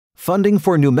Funding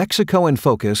for New Mexico in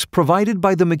Focus provided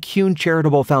by the McCune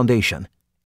Charitable Foundation.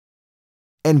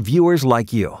 And viewers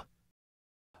like you.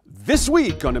 This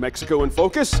week on New Mexico in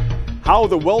Focus, how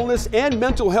the wellness and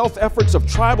mental health efforts of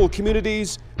tribal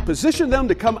communities position them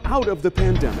to come out of the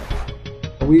pandemic.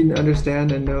 We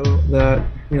understand and know that,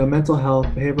 mental health,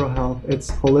 behavioral health, it's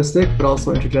holistic but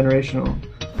also intergenerational.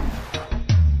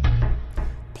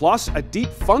 Plus, a deep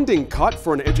funding cut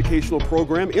for an educational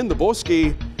program in the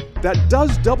Bosque that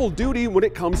does double duty when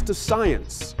it comes to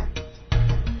science.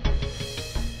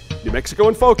 New Mexico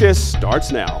in Focus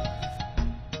starts now.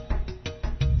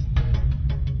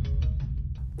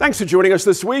 Thanks for joining us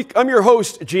this week. I'm your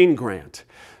host, Gene Grant.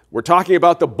 We're talking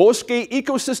about the Bosque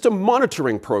Ecosystem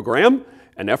Monitoring Program,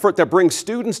 an effort that brings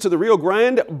students to the Rio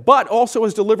Grande, but also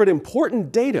has delivered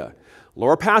important data.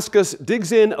 Laura Pascas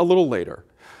digs in a little later.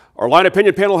 Our Line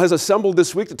Opinion panel has assembled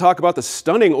this week to talk about the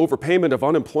stunning overpayment of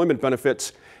unemployment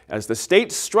benefits as the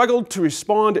state struggled to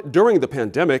respond during the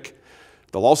pandemic.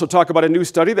 They'll also talk about a new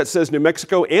study that says New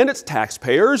Mexico and its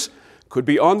taxpayers could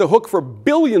be on the hook for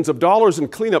billions of dollars in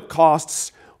cleanup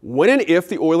costs when and if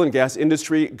the oil and gas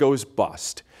industry goes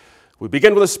bust. We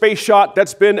begin with a space shot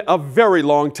that's been a very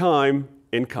long time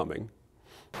in coming.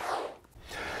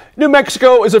 New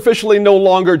Mexico is officially no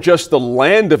longer just the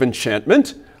land of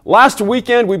enchantment. Last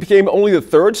weekend, we became only the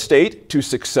third state to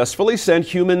successfully send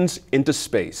humans into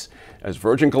space, as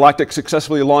Virgin Galactic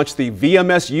successfully launched the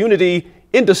VMS Unity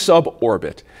into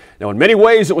suborbit. Now, in many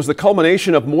ways, it was the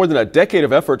culmination of more than a decade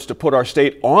of efforts to put our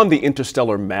state on the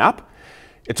interstellar map.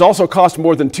 It's also cost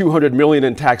more than $200 million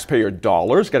in taxpayer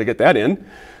dollars. Got to get that in.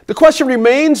 The question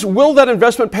remains, will that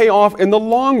investment pay off in the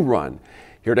long run?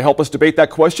 Here to help us debate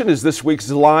that question is this week's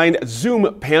Line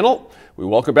Zoom panel. We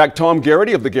welcome back Tom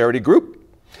Garrity of the Garrity Group.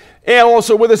 And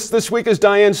also with us this week is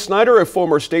Diane Snyder, a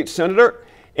former state senator,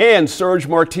 and Serge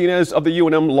Martinez of the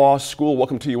UNM Law School.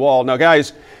 Welcome to you all. Now,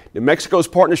 guys, New Mexico's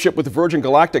partnership with Virgin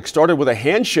Galactic started with a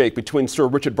handshake between Sir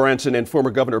Richard Branson and former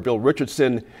Governor Bill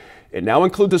Richardson. It now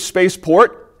includes a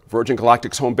spaceport, Virgin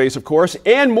Galactic's home base, of course,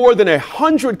 and more than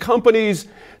 100 companies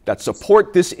that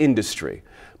support this industry.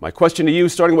 My question to you,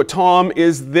 starting with Tom,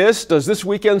 is this: does this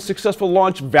weekend's successful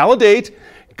launch validate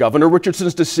Governor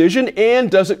Richardson's decision, and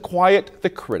does it quiet the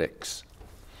critics?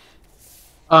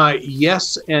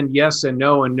 Yes and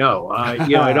no and no.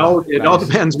 It all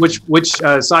depends which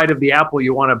side of the apple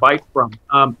you want to bite from.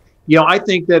 I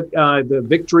think that the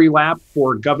victory lap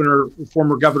for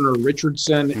former Governor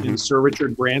Richardson and Sir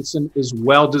Richard Branson is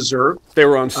well deserved. They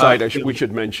were on site. We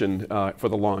should mention for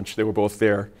the launch. They were both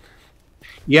there.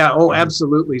 Yeah. Oh,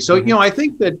 absolutely. So I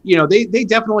think that they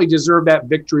definitely deserve that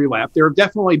victory lap. There have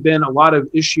definitely been a lot of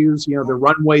issues. The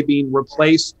runway being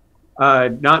replaced.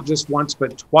 Not just once,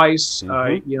 but twice,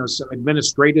 some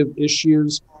administrative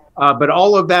issues. But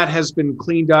all of that has been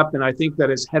cleaned up, and I think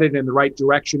that it's headed in the right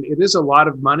direction. It is a lot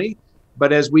of money,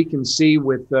 but as we can see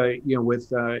with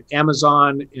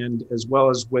Amazon and as well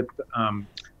as with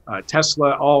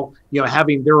Tesla, all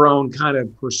having their own kind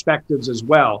of perspectives as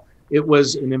well. It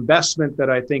was an investment that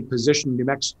I think positioned New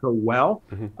Mexico well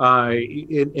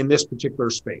in this particular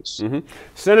space.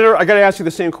 Senator, I got to ask you the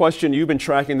same question. You've been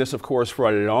tracking this, of course, for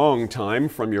a long time,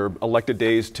 from your elected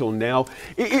days till now.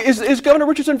 Is Governor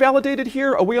Richardson validated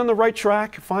here? Are we on the right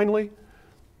track, finally?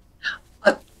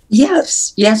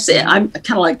 Yes. I'm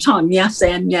kind of like Tom, yes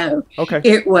and no.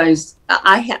 Okay.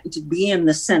 I happened to be in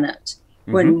the Senate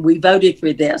when we voted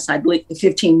for this, I believe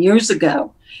 15 years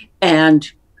ago.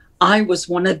 And I was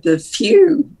one of the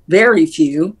few, very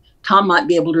few, Tom might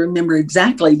be able to remember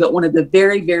exactly, but one of the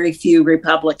very, very few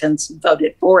Republicans who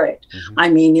voted for it. I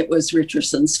mean, it was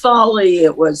Richardson's folly.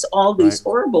 It was all these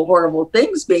horrible, horrible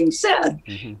things being said.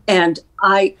 And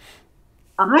I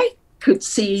could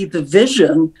see the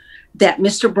vision that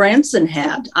Mr. Branson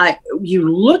had. You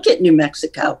look at New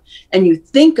Mexico and you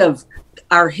think of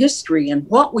our history and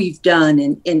what we've done.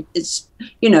 And it's,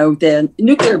 the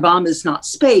nuclear bomb is not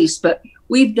space, but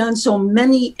we've done so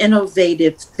many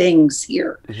innovative things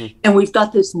here. And we've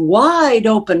got this wide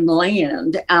open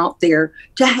land out there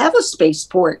to have a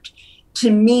spaceport. To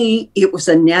me, it was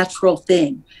a natural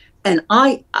thing. And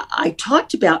I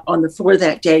talked about on the floor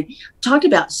that day, talked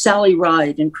about Sally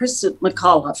Ride and Chris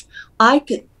McAuliffe.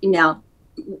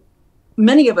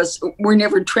 Many of us were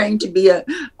never trained to be an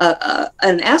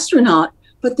astronaut,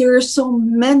 but there are so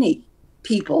many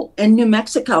people in New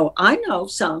Mexico, I know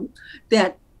some,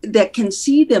 that can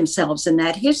see themselves in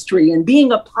that history and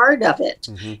being a part of it.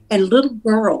 And little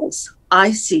girls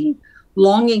I see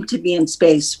longing to be in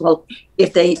space. Well,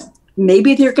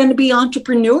 maybe they're going to be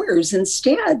entrepreneurs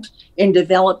instead and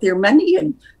develop their money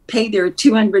and pay their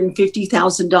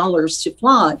 $250,000 to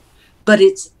fly. But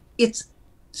it's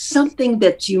something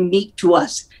that's unique to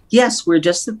us. Yes, we're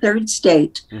just the third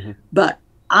state, but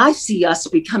I see us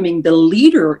becoming the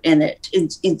leader in it, in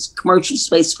commercial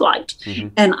space flight.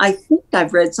 And I think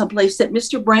I've read someplace that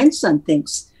Mr. Branson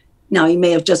thinks, now he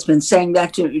may have just been saying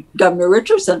that to Governor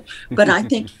Richardson, but I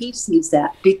think he sees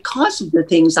that because of the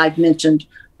things I've mentioned,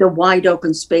 the wide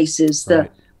open spaces, the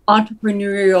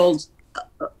entrepreneurial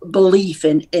belief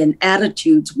and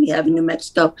attitudes we have in New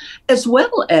Mexico, as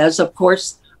well as, of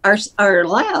course, our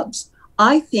labs.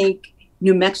 I think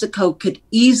New Mexico could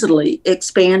easily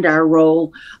expand our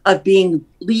role of being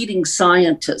leading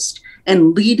scientists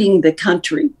and leading the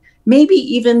country, maybe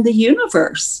even the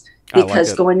universe,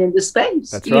 because going into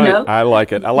space. That's right. Know? I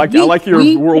like it. I like your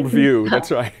worldview.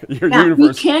 That's right. Your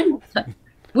universe.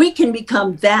 We can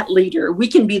become that leader. We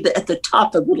can be at the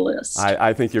top of the list.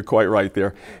 I think you're quite right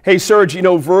there. Hey, Serge, you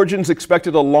know, Virgin's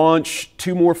expected to launch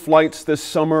 2 more flights this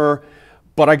summer.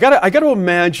 But I got to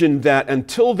imagine that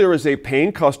until there is a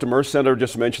paying customer, Senator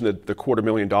just mentioned the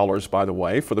 $250,000, by the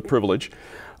way, for the privilege,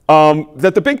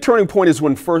 that the big turning point is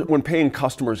when paying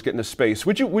customers get into space.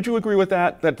 Would you agree with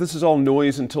that? That this is all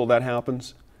noise until that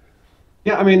happens?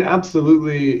 Yeah, I mean,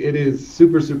 absolutely. It is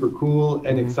super, super cool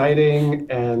and exciting,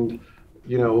 and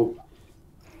you know,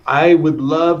 I would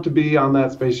love to be on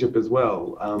that spaceship as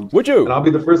well. Would you? And I'll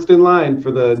be the first in line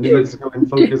for the New Mexico in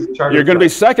Focus charter. You're going to be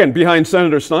second behind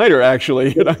Senator Snyder,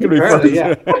 actually. You're not going to be first.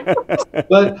 Yeah.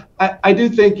 But I do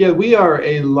think, yeah, we are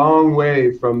a long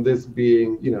way from this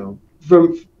being, you know,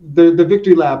 from the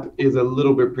victory lap is a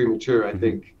little bit premature, I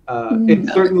think. It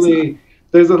certainly,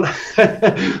 there's a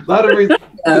lot of reasons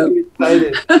to be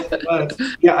excited. But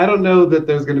yeah, I don't know that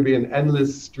there's going to be an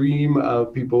endless stream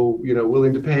of people, you know,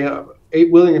 willing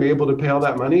and able to pay all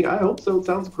that money. I hope so. It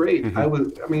sounds great. I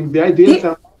mean, the idea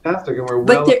sounds fantastic, and we're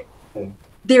well. But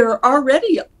there are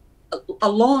already a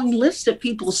long list of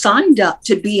people signed up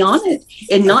to be on it,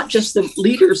 and not just the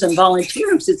leaders and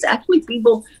volunteers. It's actually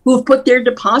people who have put their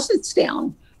deposits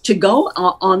down to go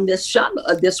on this ride.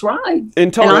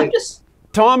 And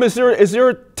Tom, is there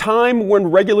a time when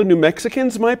regular New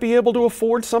Mexicans might be able to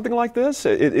afford something like this?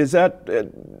 Is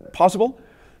that possible?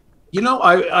 You know,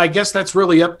 I guess that's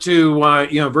really up to,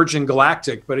 you know, Virgin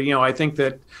Galactic. But, you know, I think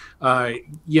that,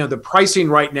 you know, the pricing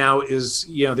right now is,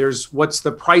 you know, there's what's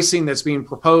the pricing that's being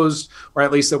proposed, or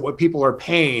at least that what people are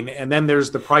paying. And then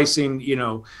there's the pricing, you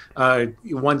know,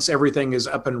 once everything is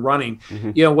up and running.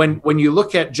 You know, when you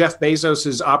look at Jeff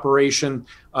Bezos's operation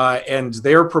and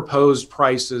their proposed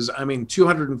prices, I mean,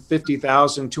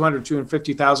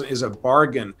 $250,000 is a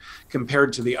bargain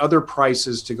compared to the other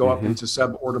prices to go up into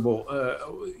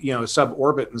suborbital, you know,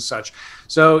 suborbit and such.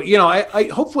 So, you know, I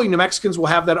hopefully New Mexicans will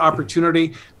have that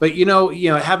opportunity. But, you know,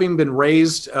 having been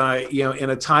raised, you know,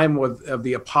 in a time of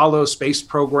the Apollo space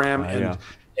program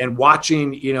and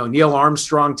watching, you know, Neil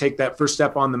Armstrong take that first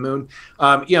step on the moon,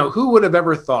 you know, who would have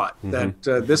ever thought that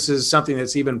this is something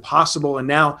that's even possible? And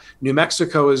now New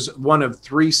Mexico is one of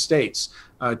 3 states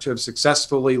to have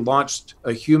successfully launched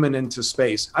a human into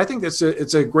space. I think it's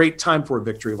a great time for a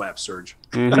victory lap, Serge.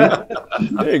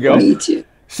 There you go. Me too.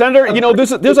 Senator, you know,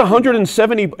 there's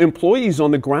 170 employees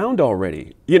on the ground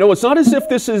already. You know, it's not as if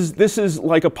this is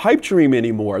like a pipe dream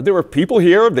anymore. There are people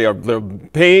here. They're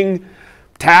paying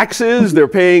taxes. They're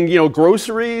paying, you know,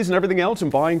 groceries and everything else,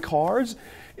 and buying cars.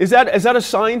 Is that a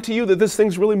sign to you that this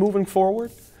thing's really moving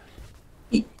forward?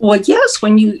 Well, yes,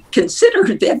 when you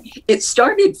consider that it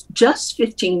started just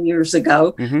 15 years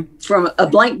ago from a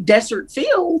blank desert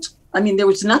field. I mean, there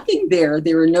was nothing there.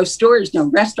 There were no stores, no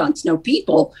restaurants, no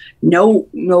people, no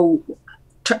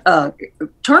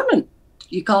terminal.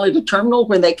 You call it a terminal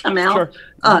where they come out. Sure.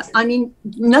 I mean,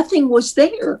 nothing was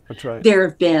there. That's right. There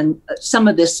have been some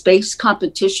of the space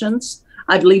competitions.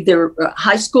 I believe there are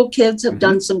high school kids have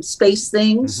done some space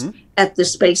things at the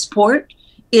spaceport.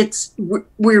 We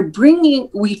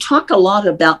talk a lot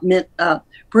about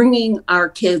bringing our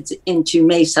kids into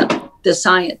Mesa, the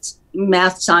science,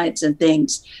 math, science, and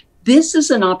things. This is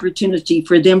an opportunity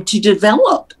for them to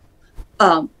develop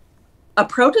a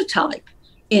prototype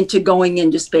into going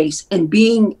into space and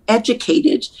being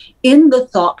educated in the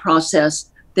thought process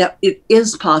that it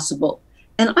is possible.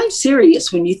 And I'm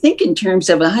serious when you think in terms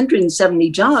of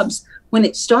 170 jobs when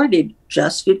it started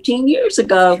just 15 years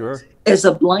ago as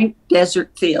a blank desert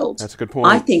field. That's a good point.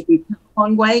 I think we've come a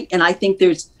long way, and I think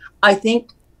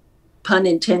pun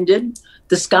intended,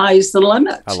 the sky is the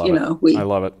limit. I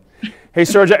love it. Hey,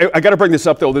 Serge, I got to bring this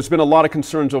up, though. There's been a lot of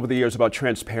concerns over the years about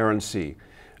transparency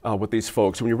with these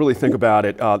folks. When you really think about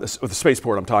it, the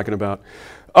spaceport I'm talking about,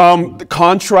 the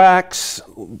contracts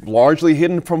largely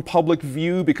hidden from public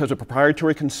view because of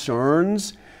proprietary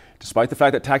concerns, despite the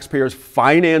fact that taxpayers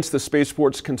finance the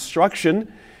spaceport's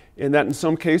construction. in that in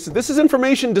some cases. This is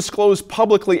information disclosed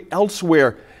publicly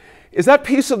elsewhere. Is that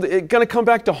piece of it going to come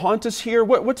back to haunt us here?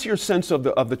 What's your sense of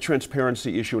the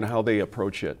transparency issue and how they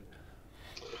approach it?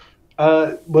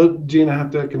 Well, Gene, I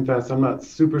have to confess, I'm not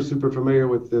super familiar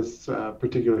with this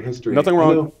particular history. Nothing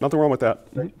wrong. Nothing wrong with that.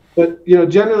 But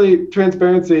generally,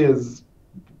 transparency is,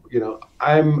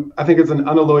 I think it's an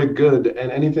unalloyed good,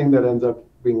 and anything that ends up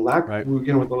being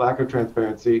with the lack of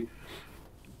transparency,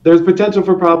 there's potential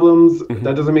for problems. Mm-hmm.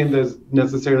 That doesn't mean there's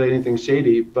necessarily anything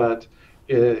shady, but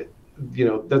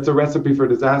that's a recipe for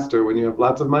disaster when you have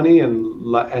lots of money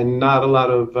and not a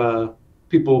lot of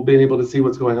people being able to see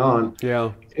what's going on.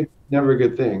 Yeah. It's never a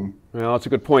good thing. Well, that's a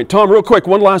good point. Tom, real quick,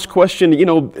 one last question.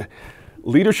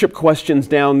 Leadership questions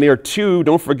down there too.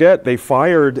 Don't forget, they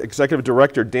fired Executive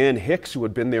Director Dan Hicks, who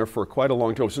had been there for quite a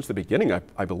long time, since the beginning,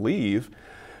 I believe.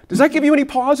 Does that give you any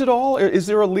pause at all? Is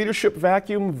there a leadership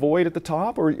vacuum void at the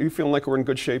top, or are you feeling like we're in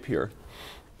good shape here?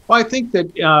 Well, I think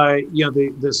that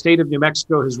the state of New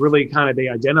Mexico has really they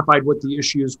identified what the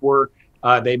issues were.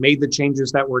 They made the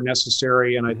changes that were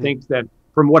necessary, and I think that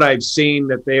from what I've seen,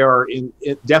 that they are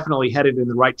definitely headed in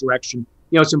the right direction.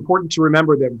 It's important to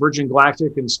remember that Virgin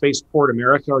Galactic and Spaceport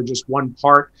America are just one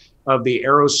part of the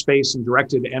aerospace and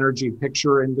directed energy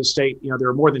picture in the state. There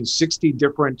are more than 60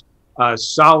 different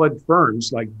solid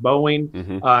firms like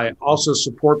Boeing, also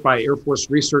support by Air Force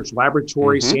Research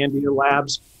Laboratory, Sandia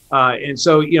Labs. And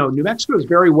so, New Mexico is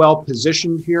very well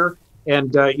positioned here.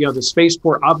 And, the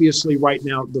spaceport, obviously right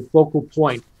now, the focal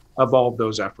point of all of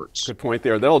those efforts. Good point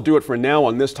there. That'll do it for now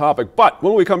on this topic. But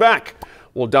when we come back,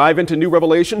 we'll dive into new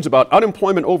revelations about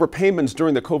unemployment overpayments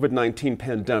during the COVID-19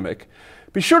 pandemic.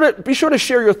 Be sure to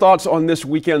share your thoughts on this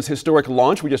weekend's historic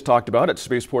launch we just talked about at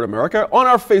Spaceport America on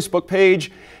our Facebook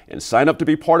page, and sign up to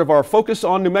be part of our Focus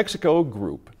on New Mexico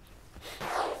group.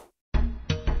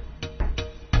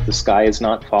 The sky is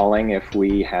not falling if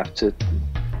we have to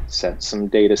set some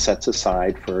data sets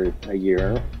aside for a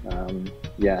year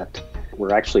yet.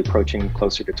 We're actually approaching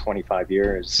closer to 25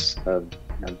 years of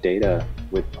data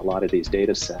with a lot of these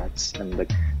data sets, and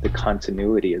the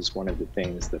continuity is one of the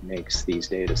things that makes these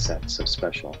data sets so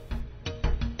special.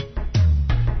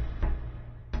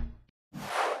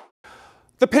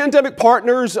 The pandemic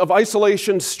partners of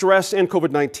isolation, stress, and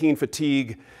COVID-19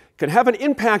 fatigue can have an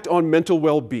impact on mental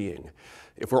well-being.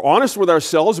 If we're honest with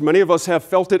ourselves, many of us have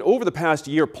felt it over the past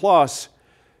year plus.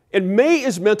 And May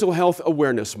is Mental Health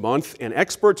Awareness Month, and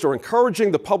experts are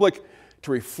encouraging the public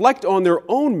to reflect on their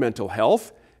own mental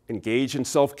health, engage in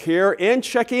self-care, and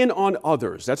check in on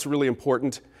others. That's really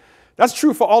important. That's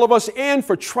true for all of us and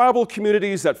for tribal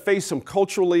communities that face some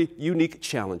culturally unique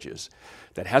challenges.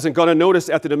 That hasn't gone unnoticed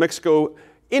at the New Mexico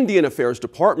Indian Affairs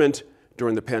Department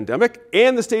during the pandemic,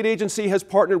 and the state agency has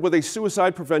partnered with a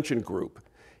suicide prevention group.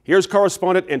 Here's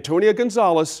correspondent Antonia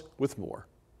Gonzalez with more.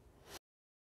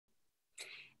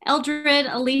 Eldred,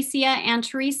 Alicia, and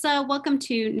Teresa, welcome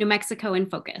to New Mexico in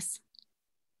Focus.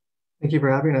 Thank you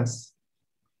for having us.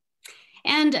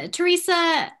 And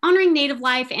Teresa, Honoring Native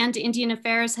Life and Indian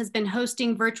Affairs has been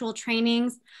hosting virtual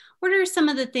trainings. What are some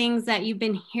of the things that you've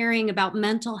been hearing about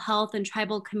mental health in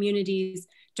tribal communities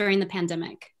during the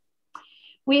pandemic?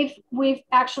 We've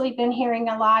actually been hearing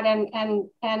a lot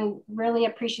and really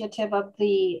appreciative of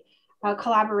the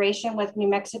collaboration with New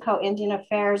Mexico Indian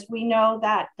Affairs. We know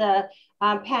that the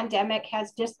pandemic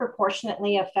has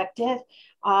disproportionately affected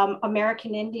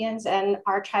American Indians and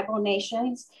our tribal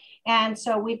nations. And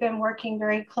so we've been working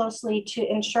very closely to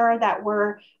ensure that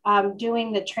we're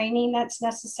doing the training that's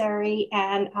necessary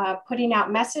and putting out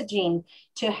messaging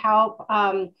to help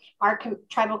our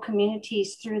tribal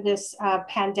communities through this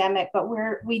pandemic. But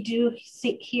we do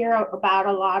hear about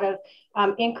a lot of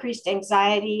increased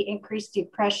anxiety, increased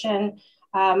depression,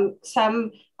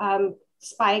 some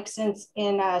spikes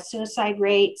in suicide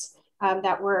rates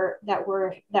that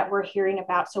we're hearing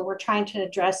about. So we're trying to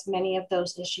address many of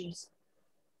those issues.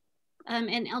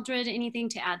 And Eldred, anything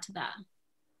to add to that?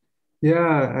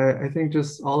 Yeah, I think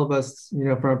just all of us,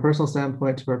 from a personal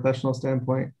standpoint to professional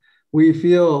standpoint, we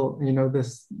feel,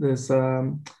 this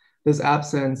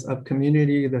absence of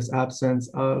community, this absence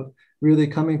of really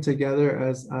coming together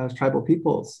as tribal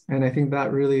peoples. And I think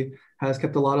that really has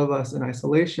kept a lot of us in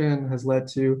isolation, has led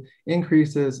to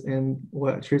increases in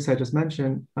what Teresa just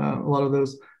mentioned, a lot of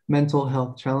those mental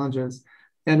health challenges.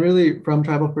 And really from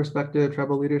tribal perspective,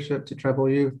 tribal leadership to tribal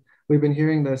youth, we've been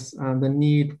hearing this, the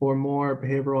need for more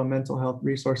behavioral and mental health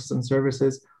resources and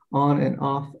services on and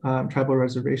off tribal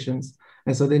reservations.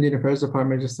 And so the Indian Affairs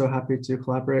Department is just so happy to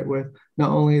collaborate with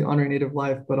not only Honoring Native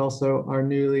Life, but also our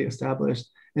newly established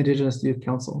Indigenous Youth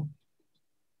Council.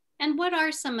 And what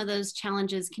are some of those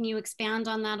challenges? Can you expand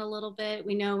on that a little bit?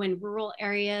 We know in rural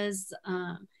areas,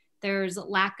 There's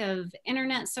lack of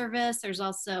internet service. There's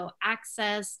also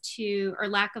access to, or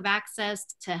lack of access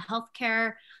to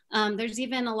healthcare. There's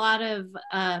even a lot of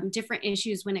different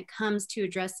issues when it comes to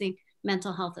addressing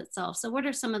mental health itself. So what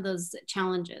are some of those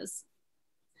challenges?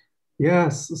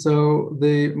 Yes, so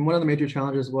one of the major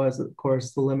challenges was, of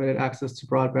course, the limited access to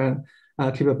broadband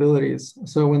capabilities.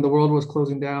 So when the world was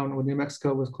closing down, when New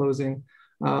Mexico was closing,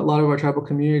 a lot of our tribal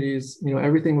communities,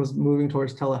 everything was moving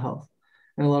towards telehealth.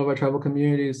 And a lot of our tribal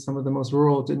communities, some of the most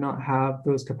rural, did not have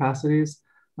those capacities,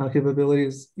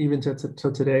 capabilities, even to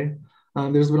today.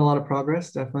 There's been a lot of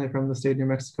progress, definitely from the state of New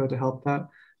Mexico to help that.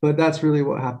 But that's really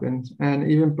what happened. And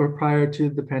even prior to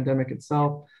the pandemic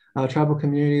itself, tribal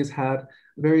communities had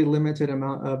very limited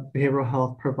amount of behavioral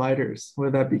health providers,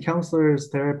 whether that be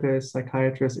counselors, therapists,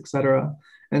 psychiatrists, et cetera.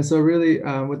 And so really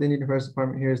what the Indian Affairs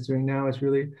Department here is doing now is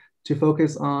really to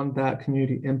focus on that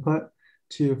community input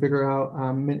to figure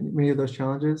out many of those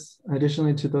challenges.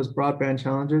 Additionally to those broadband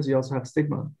challenges, you also have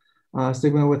stigma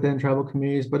within tribal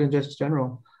communities, but in just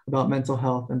general about mental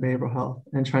health and behavioral health,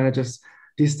 and trying to just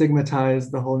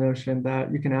destigmatize the whole notion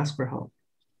that you can ask for help.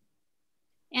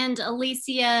 And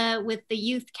Alicia, with the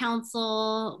Youth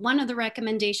Council, one of the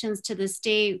recommendations to the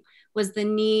state was the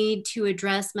need to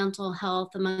address mental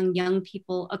health among young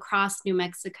people across New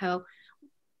Mexico.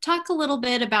 Talk a little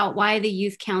bit about why the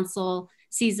Youth Council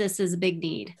sees this as a big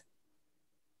need.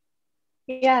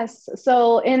 Yes,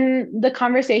 so in the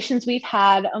conversations we've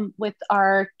had with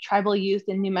our tribal youth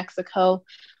in New Mexico,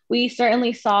 we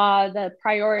certainly saw the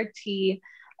priority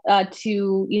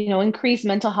to increase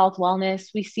mental health wellness.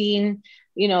 We've seen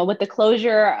with the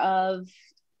closure of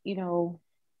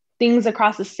things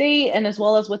across the state and as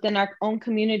well as within our own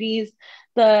communities,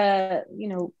 I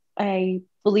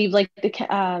believe like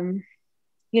the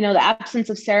absence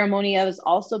of ceremony has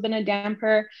also been a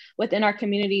damper within our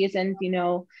communities. And,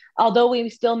 although we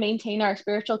still maintain our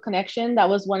spiritual connection, that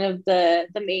was one of the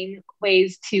main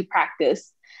ways to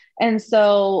practice. And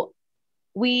so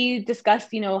we discussed,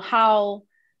 how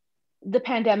the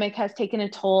pandemic has taken a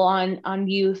toll on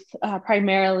youth,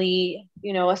 primarily,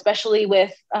 especially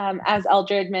with, as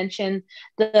Eldred mentioned,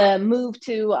 the move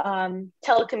to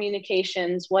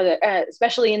telecommunications,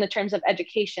 especially in the terms of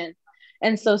education.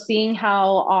 And so seeing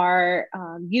how our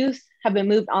youth have been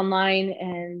moved online,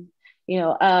 and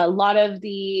a lot of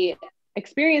the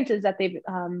experiences that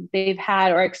they've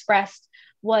had or expressed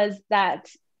was that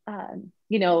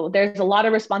there's a lot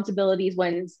of responsibilities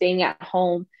when staying at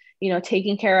home,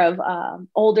 taking care of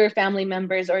older family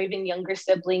members or even younger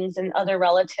siblings and other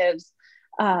relatives.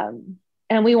 And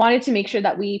we wanted to make sure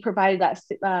that we provided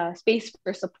that space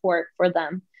for support for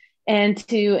them, and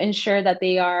to ensure that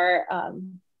they are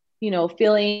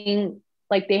feeling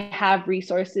like they have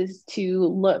resources to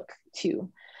look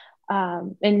to.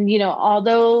 And,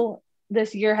 although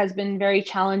this year has been very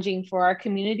challenging for our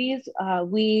communities,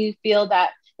 we feel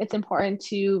that it's important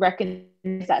to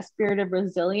recognize that spirit of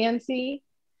resiliency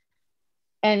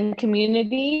and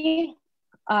community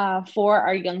for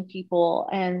our young people.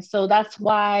 And so that's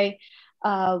why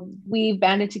we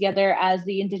banded together as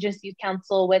the Indigenous Youth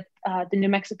Council with the New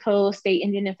Mexico State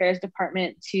Indian Affairs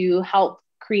Department to help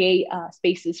create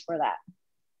spaces for that.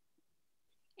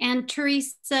 And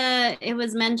Teresa, it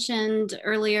was mentioned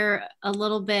earlier a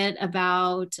little bit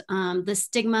about the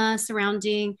stigma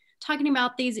surrounding talking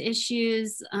about these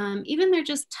issues. Even they're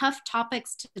just tough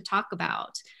topics to talk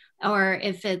about, or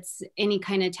if it's any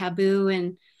kind of taboo,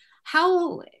 and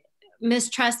how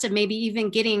mistrust of maybe even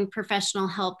getting professional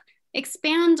help.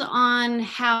 Expand on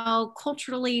how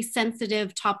culturally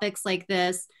sensitive topics like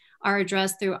this are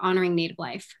addressed through honoring Native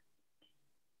life.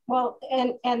 Well,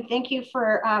 and thank you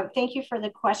for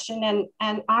the question.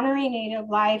 And honoring Native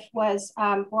life was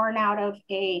born out of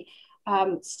a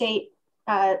state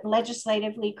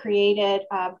legislatively created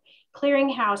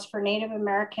clearinghouse for Native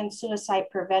American suicide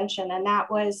prevention, and that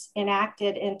was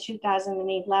enacted in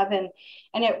 2011.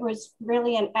 And it was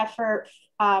really an effort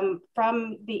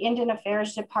from the Indian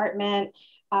Affairs Department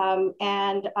and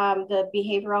the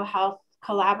Behavioral Health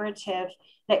Collaborative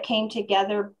that came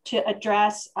together to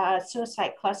address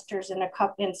suicide clusters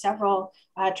in several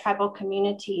tribal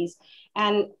communities.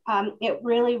 And it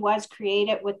really was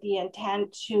created with the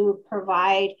intent to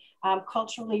provide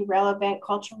culturally relevant,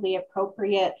 culturally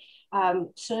appropriate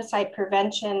suicide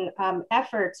prevention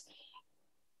efforts.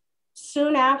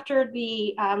 Soon after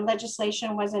the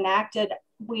legislation was enacted,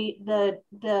 the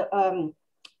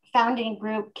founding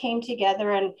group came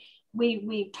together, and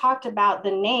we talked about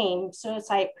the name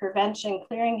Suicide Prevention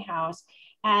Clearinghouse,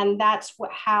 and that's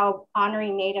how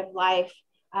honoring Native life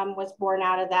was born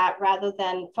out of that. Rather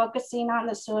than focusing on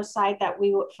the suicide, that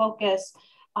we would focus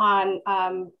on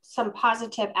some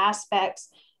positive aspects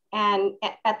and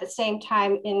at the same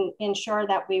time ensure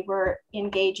that we were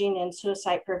engaging in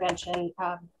suicide prevention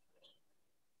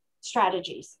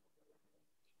strategies.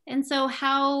 And so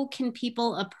how can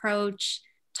people approach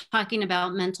talking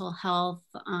about mental health,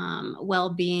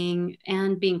 well-being,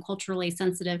 and being culturally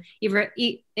sensitive, either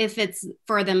if it's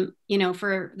for them,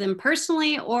 for them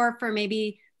personally or for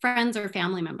maybe friends or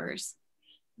family members?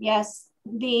 Yes,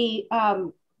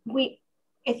 I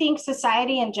think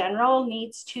society in general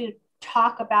needs to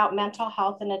talk about mental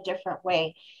health in a different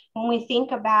way. When we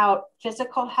think about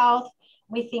physical health,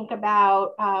 we think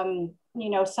about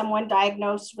someone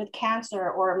diagnosed with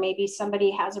cancer, or maybe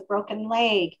somebody has a broken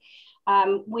leg.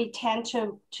 We tend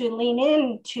to lean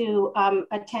into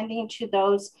attending to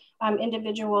those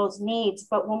individuals' needs.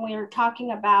 But when we're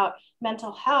talking about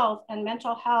mental health and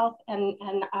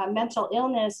mental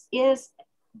illness is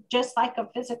just like a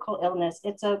physical illness.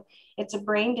 It's a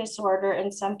brain disorder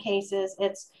in some cases.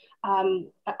 It's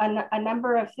a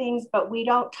number of things, but we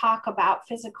don't talk about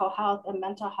physical health and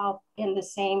mental health in the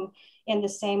same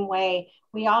way.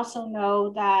 We also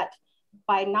know that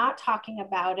by not talking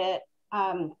about it,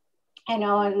 I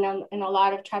know in a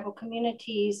lot of tribal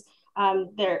communities,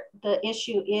 the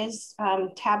issue is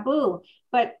taboo,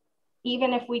 but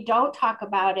even if we don't talk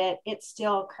about it, it's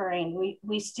still occurring.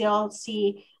 We still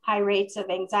see high rates of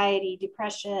anxiety,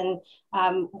 depression,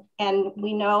 and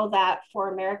we know that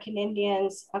for American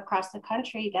Indians across the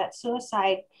country, that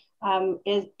suicide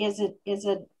is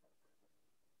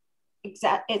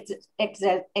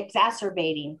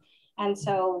exacerbating. And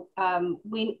so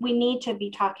we need to be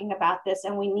talking about this,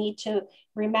 and we need to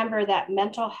remember that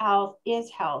mental health is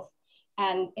health.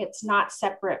 And it's not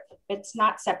separate. It's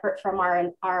not separate from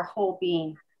our whole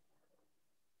being.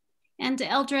 And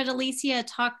Eldred, Alicia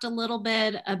talked a little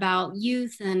bit about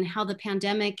youth and how the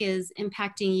pandemic is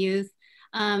impacting youth.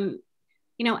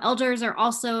 Elders are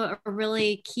also a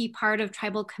really key part of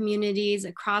tribal communities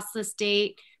across the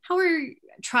state. How are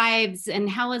tribes and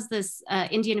how is this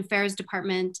Indian Affairs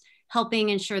Department helping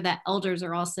ensure that elders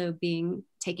are also being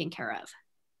taken care of?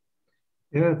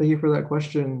 Yeah, thank you for that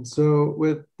question. So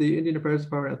with the Indian Affairs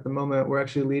Department at the moment, we're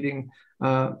actually leading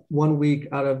 1 week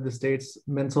out of the state's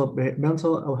mental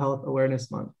health awareness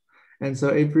month. And so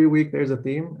every week there's a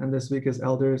theme, and this week is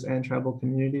elders and tribal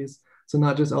communities. So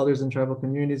not just elders and tribal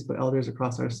communities, but elders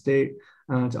across our state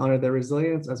to honor their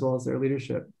resilience as well as their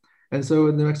leadership. And so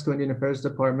in the New Mexico Indian Affairs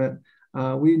Department,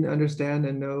 we understand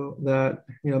and know that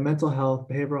mental health,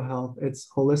 behavioral health, it's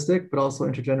holistic, but also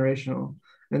intergenerational.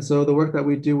 And so the work that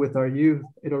we do with our youth,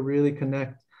 it'll really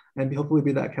connect and hopefully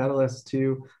be that catalyst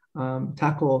to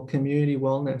tackle community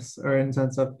wellness, or in the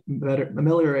sense of better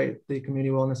ameliorate the community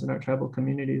wellness in our tribal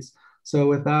communities. So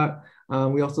with that,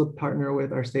 we also partner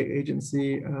with our state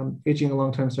agency, Aging and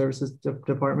Long-Term Services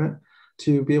Department,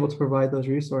 to be able to provide those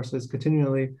resources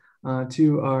continually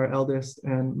to our eldest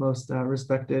and most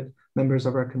respected members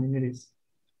of our communities.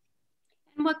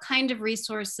 And what kind of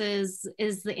resources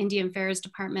is the Indian Affairs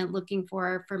Department looking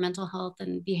for mental health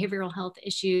and behavioral health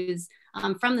issues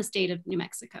from the state of New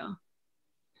Mexico?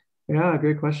 Yeah,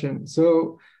 great question.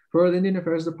 So for the Indian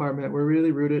Affairs Department, we're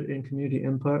really rooted in community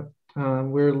input.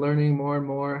 We're learning more and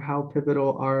more how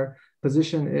pivotal our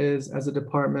position is as a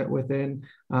department within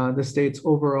the state's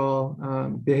overall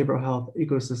behavioral health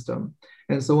ecosystem.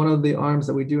 And so one of the arms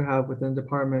that we do have within the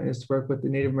department is to work with the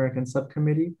Native American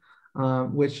Subcommittee,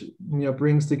 which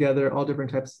brings together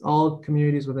all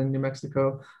communities within New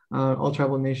Mexico, all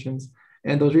tribal nations.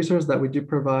 And those resources that we do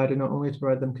provide, and not only to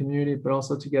provide them community, but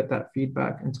also to get that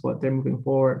feedback into what they're moving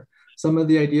forward. Some of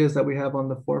the ideas that we have on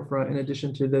the forefront, in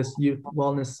addition to this Youth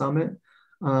Wellness Summit,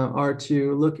 are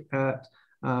to look at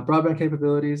broadband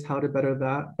capabilities, how to better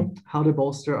that, how to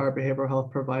bolster our behavioral health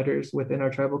providers within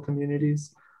our tribal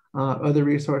communities, other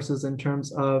resources in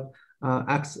terms of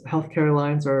healthcare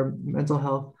lines or mental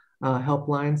health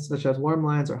helplines, such as warm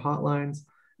lines or hotlines.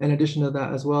 In addition to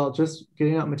that as well, just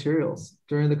getting out materials.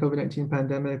 During the COVID-19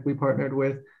 pandemic, we partnered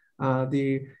with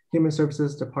the Human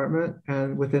Services Department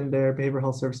and within their Behavioral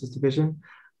Health Services Division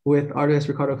with artist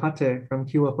Ricardo Cate from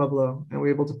Kiwa Pueblo, and we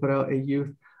were able to put out a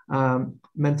youth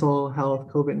mental health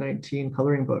COVID-19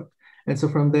 coloring book. And so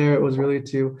from there, it was really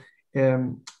to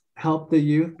help the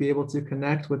youth be able to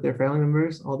connect with their family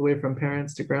members, all the way from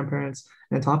parents to grandparents,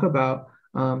 and talk about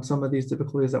some of these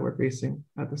difficulties that we're facing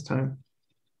at this time.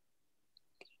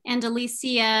 And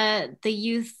Alicia,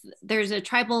 there's a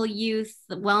Tribal Youth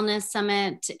Wellness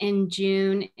Summit in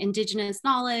June. Indigenous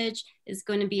knowledge is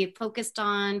going to be focused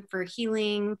on for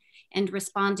healing and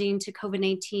responding to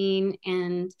COVID-19.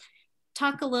 And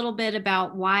talk a little bit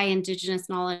about why Indigenous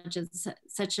knowledge is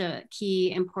such a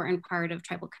key, important part of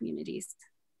tribal communities.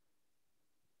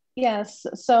 Yes.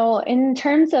 So in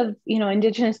terms of,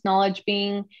 Indigenous knowledge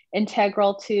being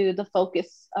integral to the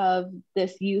focus of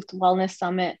this Youth Wellness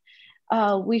Summit,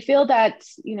 we feel that,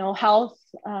 health,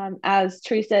 as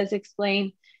Teresa has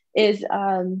explained, is,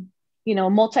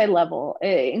 multi-level.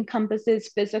 It encompasses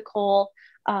physical,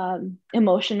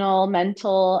 emotional,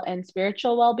 mental, and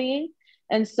spiritual well-being.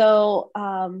 And so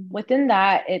within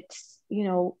that, it's,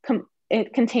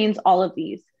 it contains all of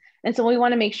these. And so we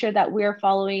want to make sure that we're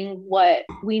following what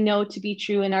we know to be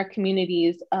true in our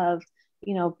communities of,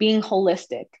 being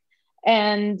holistic.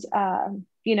 And,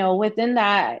 within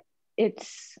that,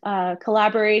 it's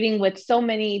collaborating with so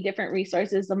many different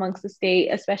resources amongst the state,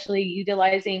 especially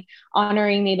utilizing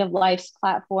Honoring Native Life's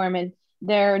platform and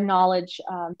their knowledge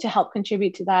to help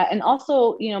contribute to that. And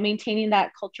also, maintaining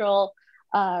that cultural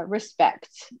respect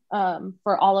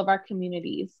for all of our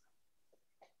communities.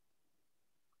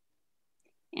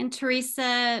 And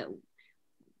Teresa,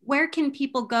 where can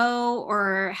people go,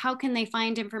 or how can they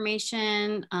find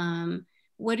information?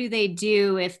 What do they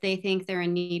do if they think they're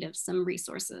in need of some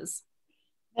resources?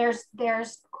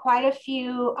 There's quite a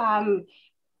few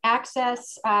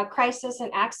crisis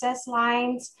and access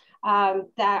lines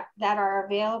that are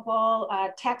available,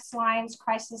 text lines,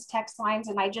 crisis text lines.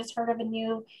 And I just heard of a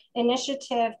new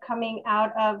initiative coming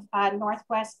out of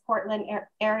Northwest Portland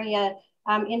area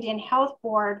Indian Health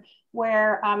Board,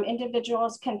 where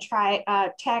individuals can try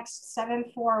text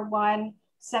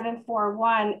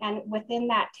 741-741, and within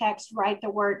that text write the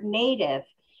word Native,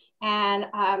 and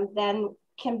then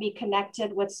can be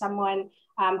connected with someone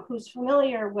who's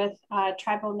familiar with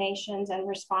tribal nations and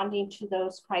responding to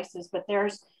those crises. But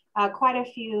there's quite a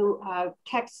few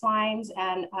text lines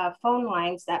and phone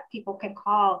lines that people can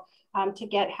call to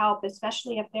get help,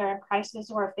 especially if they're in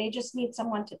crisis or if they just need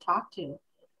someone to talk to.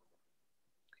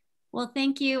 Well,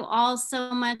 thank you all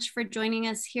so much for joining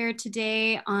us here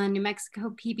today on New Mexico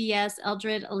PBS,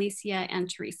 Eldred, Alicia, and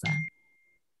Teresa.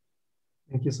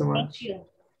 Thank you so much. Thank you.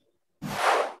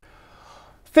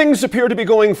 Things appear to be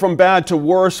going from bad to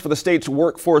worse for the state's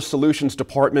Workforce Solutions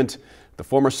Department. The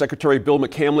former Secretary Bill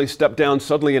McCamley stepped down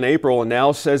suddenly in April and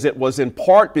now says it was in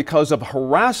part because of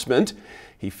harassment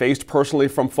he faced personally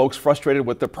from folks frustrated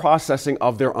with the processing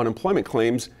of their unemployment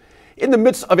claims in the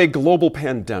midst of a global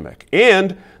pandemic.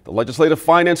 And the Legislative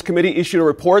Finance Committee issued a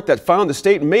report that found the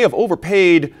state may have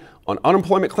overpaid on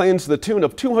unemployment claims to the tune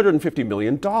of $250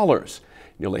 million.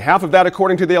 Nearly half of that,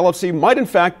 according to the LFC, might in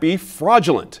fact be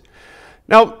fraudulent.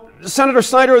 Now, Senator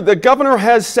Snyder, the governor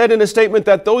has said in a statement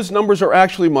that those numbers are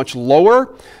actually much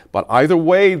lower, but either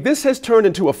way, this has turned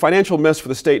into a financial mess for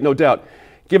the state, no doubt.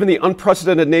 Given the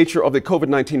unprecedented nature of the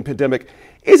COVID-19 pandemic,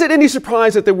 is it any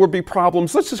surprise that there would be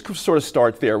problems? Let's just sort of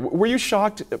start there. Were you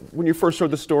shocked when you first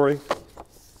heard the story?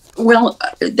 Well,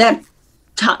 that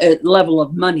level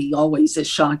of money always is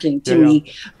shocking to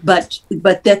me, but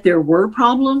that there were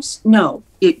problems, no,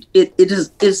 it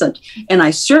isn't. And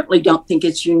I certainly don't think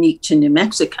it's unique to New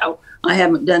Mexico. I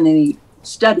haven't done any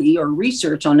study or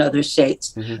research on other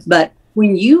states, but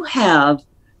when you have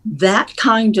that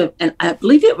kind of, and I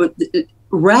believe it was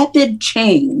rapid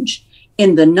change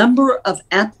in the number of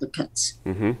applicants.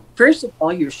 First of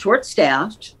all, you're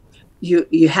short-staffed.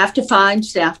 You have to find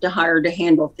staff to hire to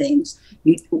handle things.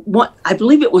 I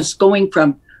believe it was going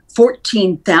from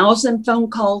 14,000 phone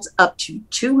calls up to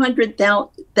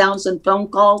 200,000 phone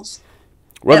calls.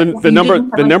 Well,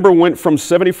 the number went from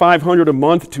 7,500 a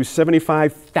month to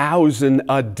 75,000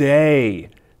 a day.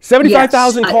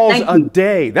 75,000 calls a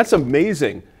day. That's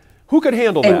amazing. Who could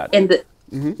handle that? And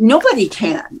nobody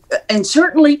can. And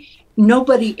certainly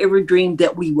nobody ever dreamed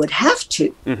that we would have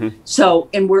to. So,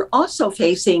 and we're also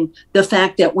facing the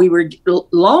fact that we were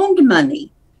loaned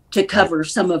money to cover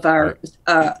some of our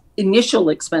initial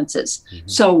expenses.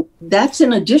 So that's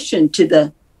in addition to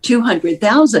the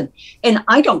 200,000. And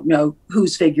I don't know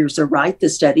whose figures are right, the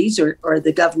studies or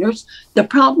the governor's.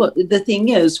 The thing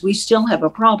is, we still have a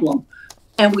problem,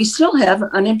 and we still have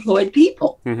unemployed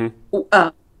people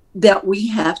that we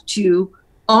have to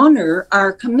honor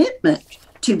our commitment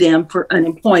to them for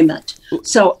unemployment.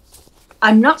 So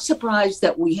I'm not surprised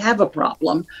that we have a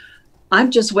problem.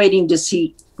 I'm just waiting to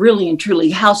see really and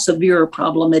truly how severe a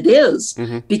problem it is,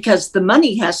 because the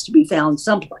money has to be found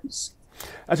someplace.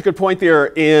 That's a good point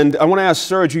there. And I want to ask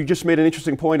Serge, you just made an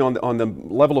interesting point on the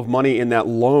level of money in that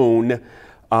loan. The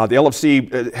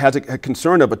LFC has a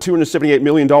concern of a $278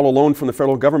 million loan from the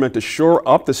federal government to shore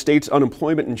up the state's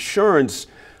unemployment insurance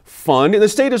fund. And the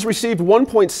state has received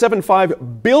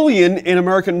 $1.75 billion in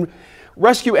American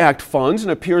Rescue Act funds,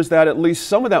 and it appears that at least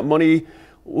some of that money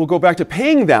will go back to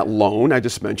paying that loan I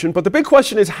just mentioned. But the big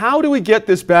question is, how do we get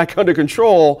this back under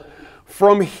control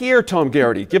from here, Tom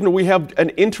Garrity, given that we have an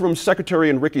interim secretary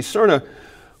in Ricky Cerna,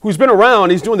 who's been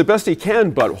around, he's doing the best he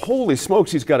can, but holy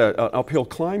smokes, he's got an uphill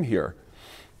climb here.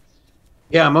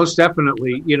 Yeah, most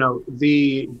definitely. You know,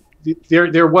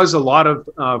 there was a lot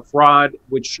of fraud,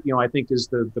 which, you know, I think is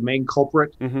the main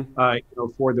culprit, you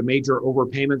know, for the major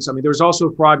overpayments. I mean, there's also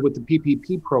fraud with the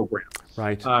PPP program.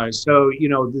 Right. So, you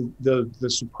know, the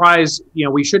surprise, you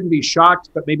know, we shouldn't be shocked,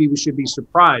 but maybe we should be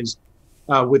surprised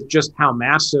with just how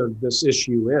massive this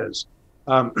issue is.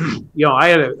 You know, I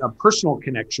had a personal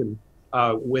connection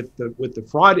with the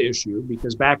fraud issue,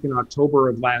 because back in October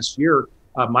of last year,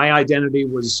 my identity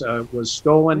was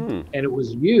stolen, and it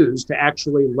was used to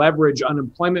actually leverage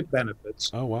unemployment benefits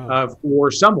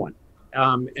for someone.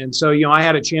 And so, you know, I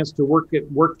had a chance to work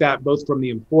that both from the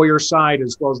employer side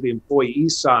as well as the employee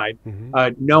side,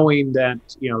 knowing that,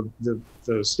 you know,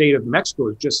 the state of New Mexico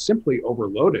is just simply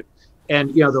overloaded.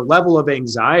 And, you know, the level of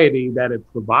anxiety that it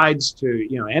provides to,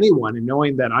 you know, anyone, and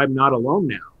knowing that I'm not alone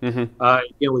now,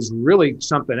 it was really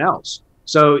something else.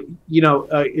 So, you know,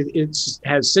 it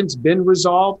has since been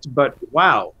resolved, but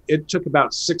wow, it took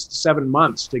about 6 to 7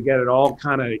 months to get it all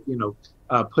kind of, you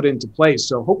know, put into place.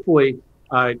 So hopefully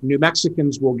New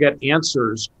Mexicans will get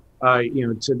answers, you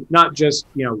know, to not just,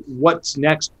 you know, what's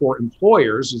next for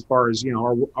employers as far as, you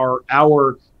know, are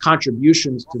our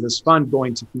contributions to this fund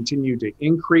going to continue to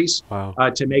increase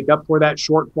to make up for that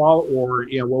shortfall, or,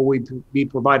 you know, will we be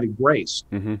provided grace?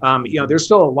 You know, there's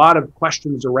still a lot of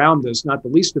questions around this, not the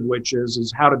least of which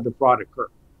is how did the fraud occur?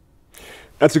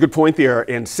 That's a good point there.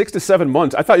 And 6 to 7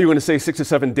 months, I thought you were going to say 6 to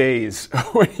 7 days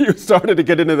when you started to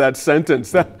get into that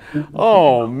sentence.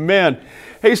 Oh, man.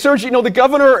 Hey, Serge, you know, the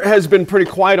governor has been pretty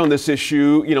quiet on this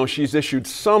issue. You know, she's issued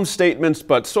some statements,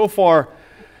 but so far,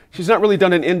 she's not really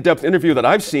done an in-depth interview that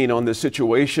I've seen on this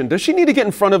situation. Does she need to get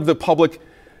in front of the public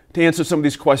to answer some of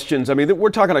these questions? I mean, we're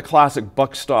talking a classic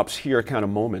buck stops here kind of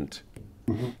moment.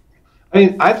 I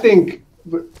mean, I think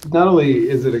not only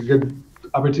is it a good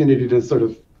opportunity to sort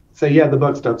of say, yeah, the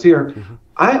buck stops here,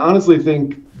 I honestly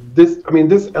think this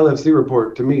LFC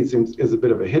report to me is a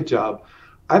bit of a hit job.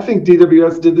 I think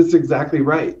DWS did this exactly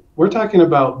right. We're talking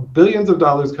about billions of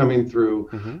dollars coming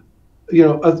through, you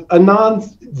know, a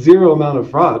non-zero amount of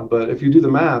fraud, but if you do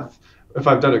the math, if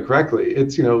I've done it correctly,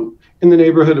 it's, you know, in the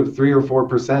neighborhood of 3 or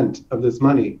 4% of this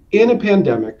money in a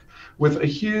pandemic with a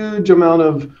huge amount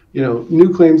of, you know,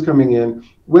 new claims coming in,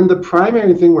 when the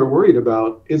primary thing we're worried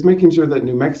about is making sure that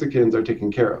New Mexicans are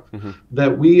taken care of,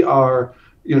 that we are,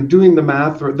 you know, doing the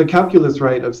math or the calculus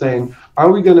right of saying,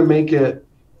 are we going to make it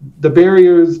the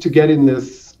barriers to getting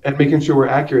this and making sure we're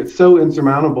accurate so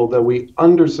insurmountable that we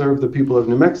underserve the people of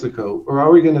New Mexico? Or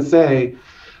are we going to say,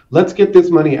 let's get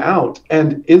this money out?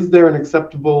 And is there an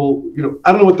acceptable, you know,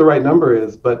 I don't know what the right number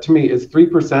is, but to me, is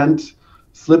 3%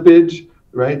 slippage,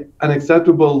 right, an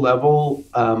acceptable level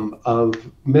of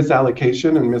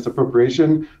misallocation and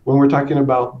misappropriation when we're talking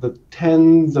about the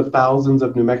tens of thousands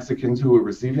of New Mexicans who are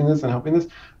receiving this and helping this?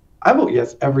 I vote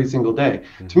yes every single day.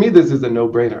 To me, this is a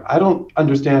no-brainer. I don't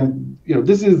understand, you know,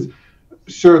 this is,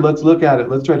 sure, let's look at it,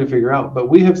 let's try to figure out, but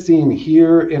we have seen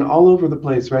here and all over the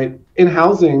place, right? In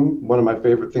housing, one of my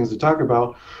favorite things to talk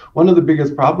about, one of the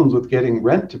biggest problems with getting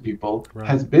rent to people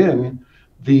has been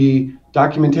the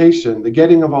documentation, the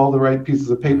getting of all the right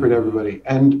pieces of paper to everybody,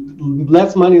 and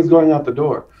less money is going out the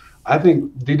door. I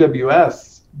think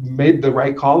DWS made the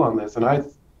right call on this, and I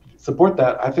support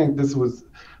that. I think this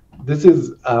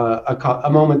is a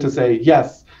moment to say,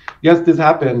 yes, this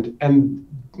happened, and,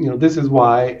 you know, this is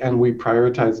why, and we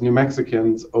prioritize New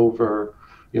Mexicans over,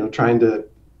 you know, trying to,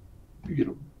 you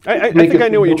know. I think I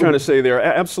know what you're trying to say there.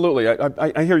 Absolutely.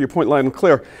 I hear your point loud and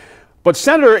clear. But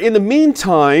Senator, in the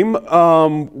meantime,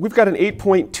 we've got an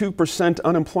 8.2%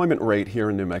 unemployment rate here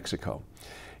in New Mexico.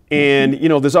 And, you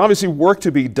know, there's obviously work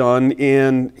to be done,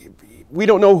 and we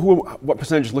don't know what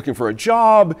percentage is looking for a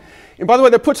job. And by the way,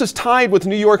 that puts us tied with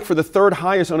New York for the 3rd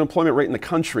highest unemployment rate in the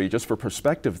country, just for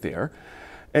perspective there.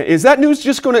 Is that news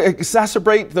just going to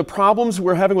exacerbate the problems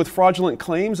we're having with fraudulent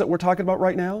claims that we're talking about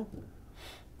right now?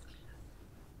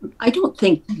 I don't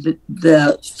think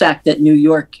the fact that New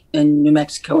York and New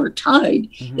Mexico are tied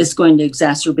is going to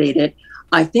exacerbate it.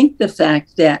 I think the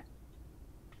fact that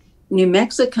New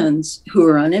Mexicans who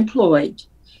are unemployed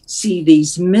see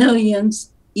these millions,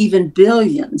 even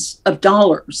billions of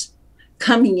dollars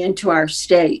coming into our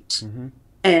state,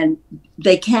 and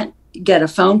they can't get a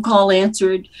phone call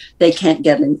answered, they can't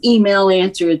get an email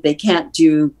answered, they can't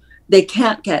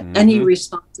get any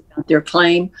response about their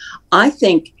claim. I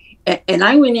think, and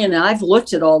I went in and I've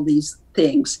looked at all these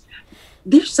things,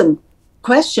 there's some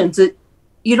questions that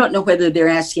you don't know whether they're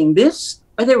asking this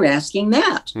or they're asking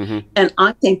that. And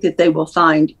I think that they will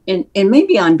find, and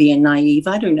maybe I'm being naive,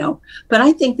 I don't know, but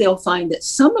I think they'll find that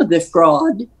some of the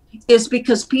fraud is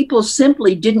because people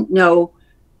simply didn't know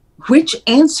which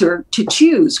answer to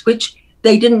choose, which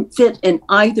they didn't fit in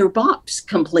either box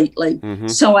completely.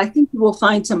 So I think we'll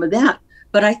find some of that.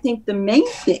 But I think the main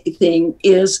thing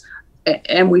is,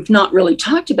 and we've not really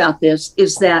talked about this,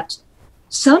 is that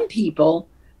some people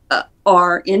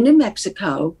are in New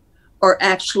Mexico are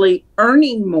actually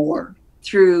earning more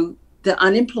through the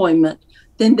unemployment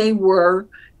than they were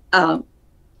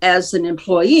as an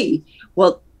employee.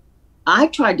 Well, I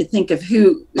tried to think of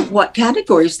what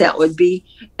categories that would be,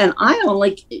 and I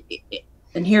only,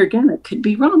 and here again, it could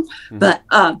be wrong, but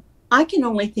I can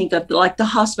only think of like the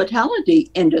hospitality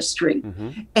industry.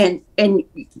 And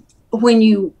when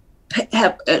you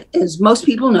have, as most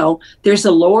people know, there's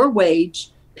a lower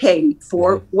wage paid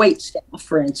for wait staff,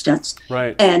 for instance,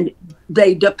 and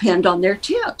they depend on their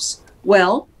tips.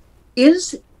 Well,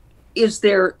 is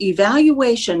there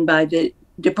evaluation by the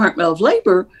Department of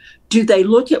Labor? Do they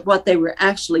look at what they were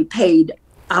actually paid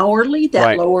hourly,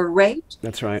 that lower rate?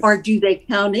 That's right. Or do they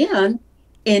count in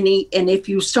any? And if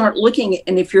you start looking at,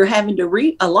 and if you're having to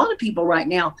read, a lot of people right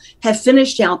now have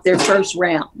finished out their first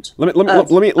round. Let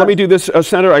me do this,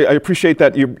 Senator. I appreciate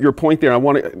that your point there. I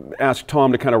want to ask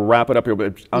Tom to kind of wrap it up here,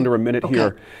 but under a minute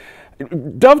here.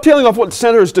 Dovetailing off what the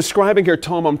Senator is describing here,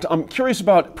 Tom, I'm curious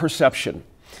about perception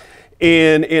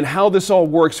and how this all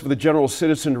works for the general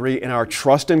citizenry and our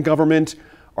trust in government,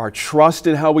 our trust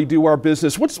in how we do our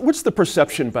business. What's the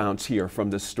perception bounce here from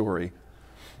this story?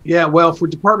 Yeah, well, for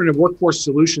Department of Workforce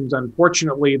Solutions,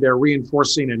 unfortunately, they're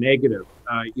reinforcing a negative.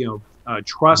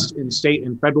 Trust in state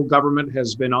and federal government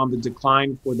has been on the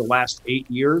decline for the last 8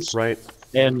 years.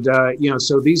 And,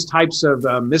 so these types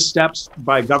of missteps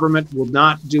by government will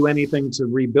not do anything to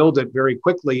rebuild it very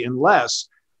quickly unless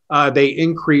they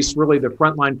increase really the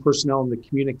frontline personnel and the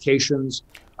communications.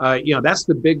 That's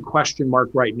the big question mark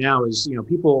right now is,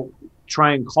 people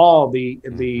try and call the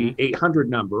 800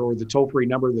 number or the toll-free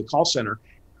number of the call center.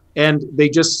 And they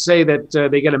just say that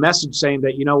they get a message saying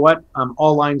that,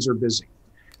 all lines are busy.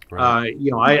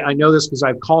 I know this because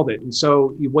I've called it. And so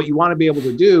what you want to be able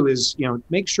to do is,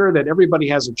 make sure that everybody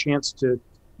has a chance to,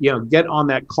 get on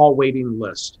that call waiting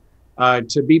list,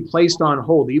 to be placed on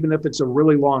hold, even if it's a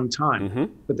really long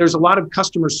time. But there's a lot of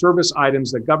customer service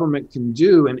items that government can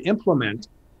do and implement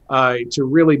to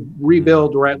really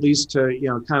rebuild, or at least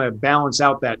to, kind of balance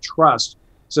out that trust,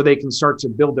 so they can start to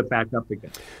build it back up again.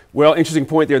 Well, interesting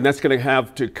point there, and that's going to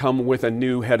have to come with a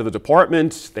new head of the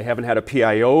department. They haven't had a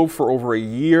PIO for over a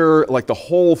year. Like the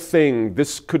whole thing,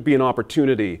 this could be an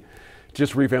opportunity to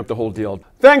just revamp the whole deal.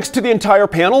 Thanks to the entire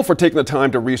panel for taking the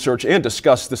time to research and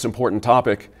discuss this important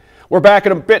topic. We're back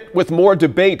in a bit with more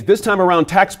debate, this time around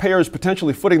taxpayers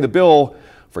potentially footing the bill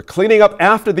for cleaning up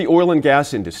after the oil and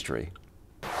gas industry.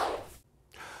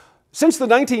 Since the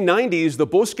 1990s, the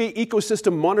Bosque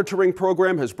Ecosystem Monitoring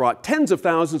Program has brought tens of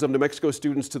thousands of New Mexico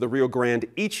students to the Rio Grande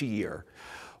each year.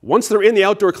 Once they're in the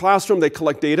outdoor classroom, they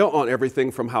collect data on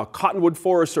everything from how cottonwood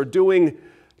forests are doing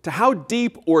to how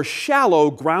deep or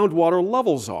shallow groundwater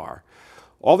levels are.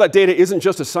 All that data isn't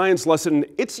just a science lesson,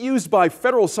 it's used by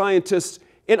federal scientists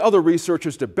and other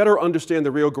researchers to better understand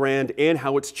the Rio Grande and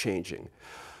how it's changing.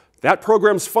 That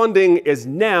program's funding is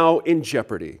now in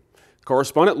jeopardy.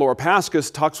 Correspondent Laura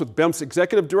Paskus talks with BEMP's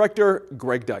Executive Director,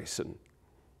 Greg Dyson.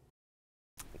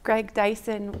 Greg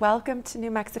Dyson, welcome to New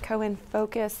Mexico in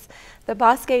Focus. The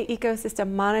Bosque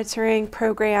Ecosystem Monitoring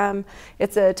Program,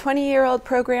 it's a 20-year-old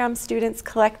program. Students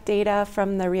collect data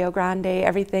from the Rio Grande,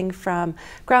 everything from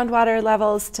groundwater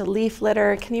levels to leaf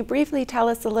litter. Can you briefly tell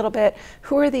us a little bit,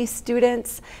 who are these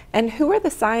students and who are the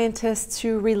scientists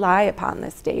who rely upon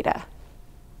this data?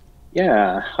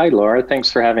 Yeah, hi Laura,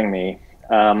 thanks for having me.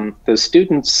 The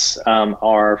students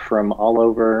are from all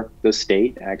over the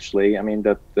state, actually. I mean,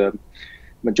 the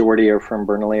majority are from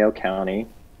Bernalillo County.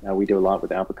 We do a lot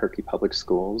with Albuquerque Public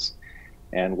Schools,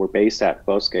 and we're based at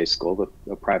Bosque School,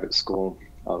 the private school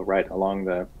right along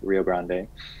the Rio Grande.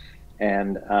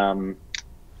 And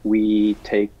we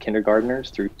take kindergartners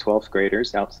through 12th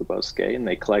graders out to the Bosque, and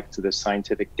they collect this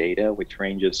scientific data, which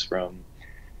ranges from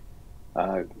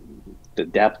the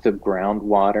depth of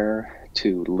groundwater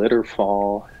to litter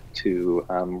fall, to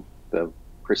the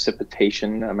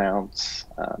precipitation amounts,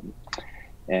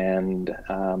 and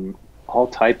all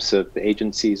types of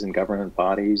agencies and government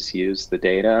bodies use the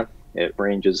data. It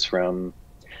ranges from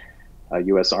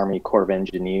U.S. Army Corps of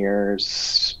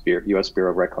Engineers, U.S.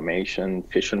 Bureau of Reclamation,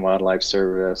 Fish and Wildlife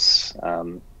Service,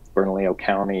 Bernalillo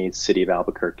County, City of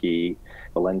Albuquerque,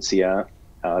 Valencia,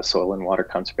 Soil and Water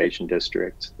Conservation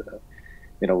District, the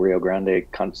Rio Grande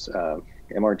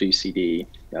MRGCD,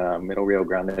 Middle Rio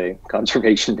Grande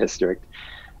Conservation District.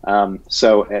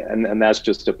 And that's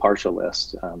just a partial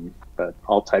list, but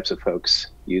all types of folks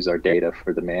use our data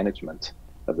for the management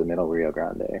of the Middle Rio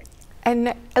Grande.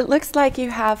 And it looks like you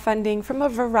have funding from a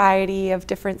variety of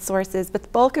different sources, but the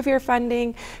bulk of your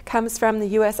funding comes from the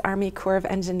U.S. Army Corps of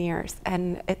Engineers,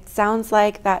 and it sounds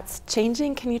like that's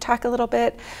changing. Can you talk a little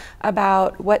bit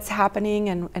about what's happening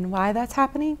and why that's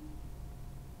happening?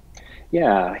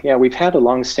 Yeah, we've had a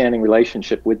long-standing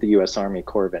relationship with the U.S. Army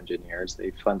Corps of Engineers.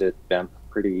 They've funded BEMP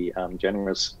pretty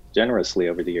generously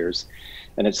over the years,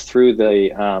 and it's through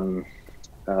the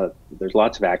there's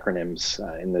lots of acronyms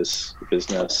in this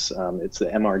business. It's the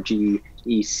MRGESCP,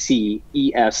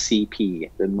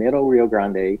 the Middle Rio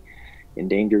Grande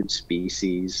Endangered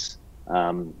Species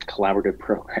Collaborative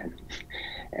Program.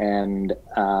 And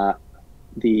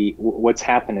what's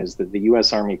happened is that the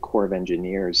U.S. Army Corps of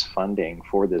Engineers funding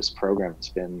for this program has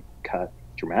been cut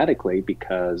dramatically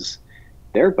because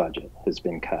their budget has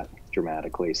been cut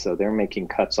dramatically. So they're making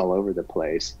cuts all over the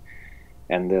place.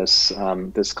 And this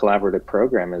collaborative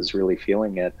program is really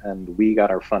feeling it. And we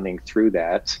got our funding through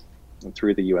that, and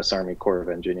through the U.S. Army Corps of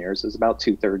Engineers. It's about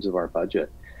 2/3 of our budget.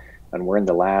 And we're in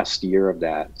the last year of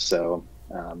that. So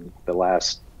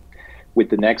with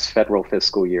the next federal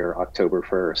fiscal year, October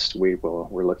 1st,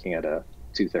 we're looking at a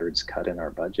 2/3 cut in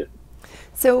our budget.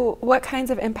 So what kinds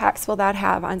of impacts will that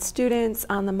have on students,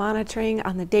 on the monitoring,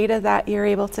 on the data that you're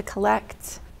able to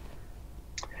collect?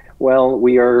 Well,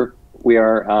 we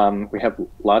have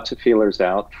lots of feelers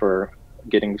out for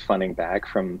getting funding back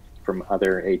from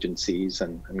other agencies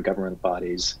and government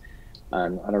bodies,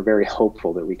 and are very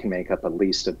hopeful that we can make up at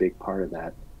least a big part of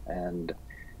that.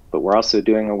 But we're also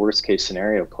doing a worst case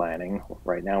scenario planning.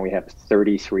 Right now we have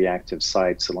 33 active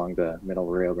sites along the Middle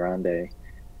Rio Grande,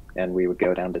 and we would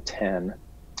go down to 10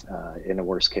 in a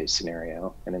worst case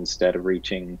scenario. And instead of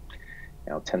reaching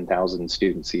 10,000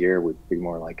 students a year, would be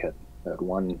more like at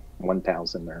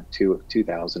 1,000 or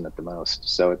 2,000 at the most.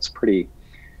 So it's pretty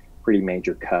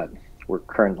major cut. We're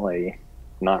currently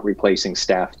not replacing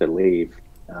staff that leave.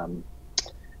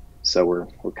 So we're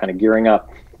kind of gearing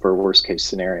up for a worst case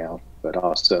scenario, but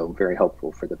also very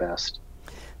hopeful for the best.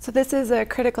 So this is a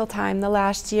critical time, the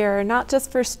last year, not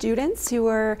just for students who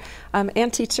are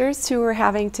and teachers who are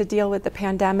having to deal with the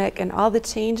pandemic and all the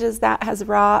changes that has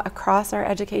wrought across our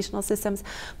educational systems,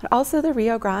 but also the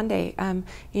Rio Grande.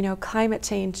 Climate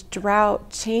change,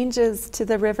 drought, changes to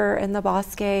the river and the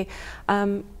Bosque.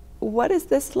 What does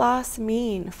this loss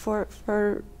mean for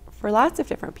lots of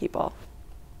different people?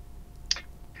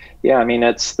 Yeah, I mean,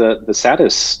 it's the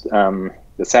saddest.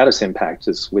 The saddest impact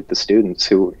is with the students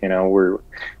who, we're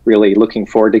really looking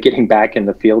forward to getting back in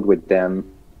the field with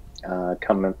them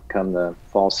come the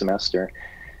fall semester,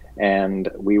 and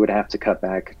we would have to cut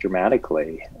back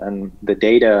dramatically. And the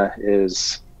data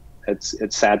it's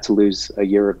sad to lose a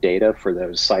year of data for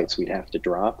those sites we'd have to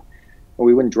drop. Well,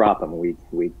 we wouldn't drop them.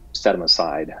 We'd set them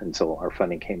aside until our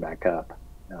funding came back up.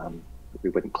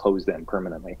 We wouldn't close them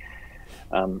permanently.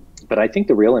 But I think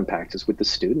the real impact is with the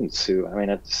students who,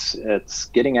 it's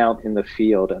getting out in the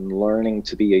field and learning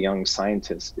to be a young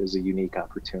scientist is a unique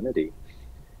opportunity.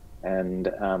 And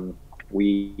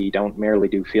we don't merely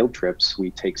do field trips,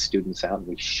 we take students out and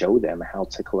we show them how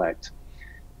to collect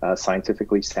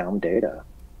scientifically sound data.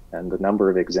 And the number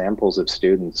of examples of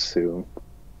students who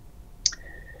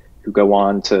go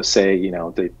on to say,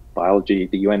 the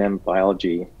UNM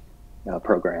biology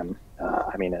program,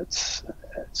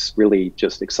 it's really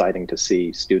just exciting to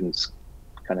see students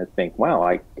kind of think, wow,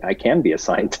 I can be a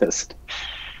scientist.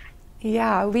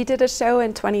 Yeah, we did a show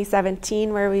in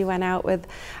 2017 where we went out with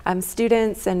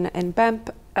students and BEMP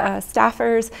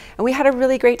staffers, and we had a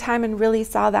really great time and really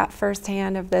saw that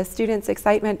firsthand of the students'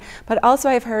 excitement. But also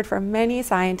I've heard from many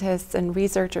scientists and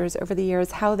researchers over the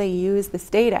years how they use this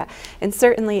data. And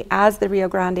certainly as the Rio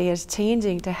Grande is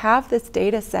changing, to have this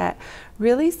data set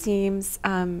really seems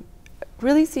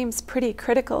pretty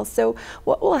critical. So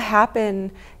what will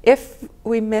happen if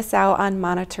we miss out on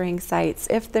monitoring sites,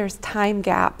 if there's time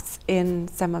gaps in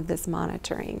some of this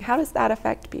monitoring? How does that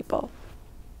affect people?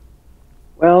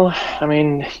 Well,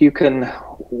 you can,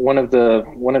 one of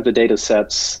the data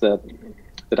sets that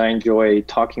I enjoy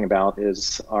talking about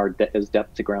is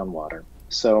depth to groundwater.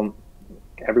 So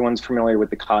everyone's familiar with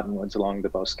the cottonwoods along the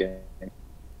Bosque.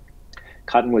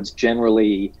 Cottonwoods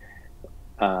generally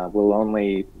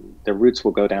their roots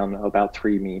will go down about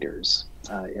 3 meters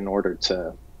in order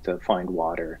to find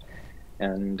water.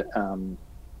 And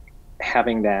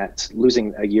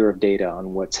losing a year of data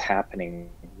on what's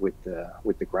happening with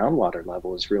the groundwater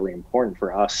level is really important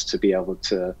for us to be able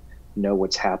to know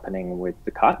what's happening with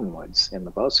the cottonwoods in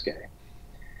the Bosque.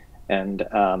 And,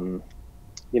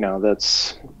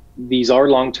 these are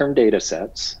long-term data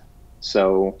sets.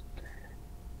 So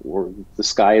the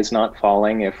sky is not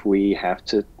falling if we have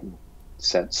to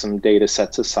set some data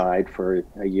sets aside for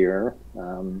a year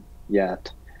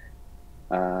yet.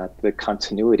 The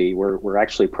continuity, we're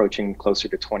actually approaching closer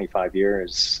to 25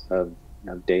 years of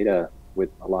data with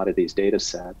a lot of these data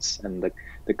sets, and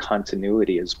the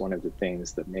continuity is one of the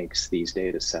things that makes these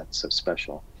data sets so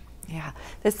special. Yeah,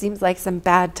 this seems like some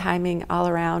bad timing all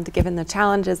around, given the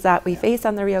challenges that we face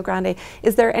on the Rio Grande.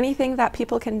 Is there anything that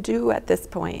people can do at this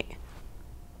point?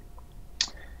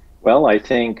 Well, I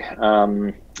think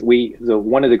one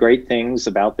of the great things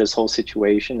about this whole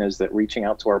situation is that reaching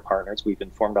out to our partners, we've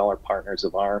informed all our partners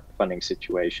of our funding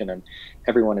situation, and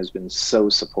everyone has been so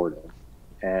supportive.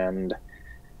 And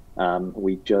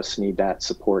we just need that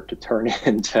support to turn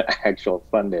into actual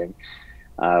funding.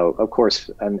 Of course,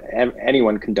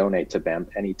 anyone can donate to BEMP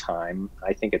anytime.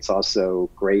 I think it's also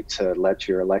great to let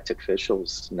your elected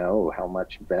officials know how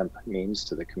much BEMP means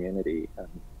to the community.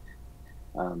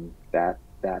 And that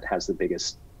has the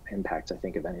biggest impact, I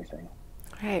think, of anything.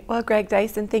 All right. Well, Greg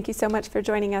Dyson, thank you so much for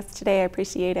joining us today. I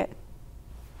appreciate it.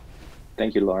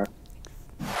 Thank you, Laura.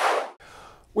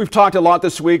 We've talked a lot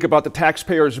this week about the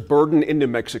taxpayers' burden in New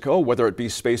Mexico, whether it be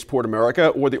Spaceport America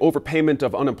or the overpayment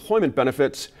of unemployment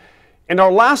benefits. And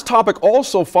our last topic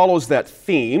also follows that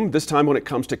theme, this time when it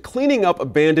comes to cleaning up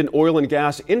abandoned oil and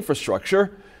gas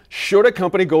infrastructure. Should a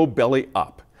company go belly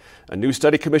up? A new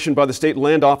study commissioned by the State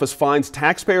Land Office finds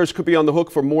taxpayers could be on the hook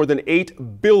for more than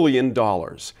 $8 billion.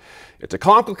 It's a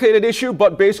complicated issue,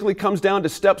 but basically comes down to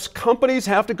steps companies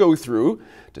have to go through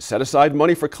to set aside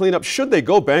money for cleanup should they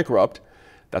go bankrupt.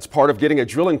 That's part of getting a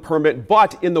drilling permit,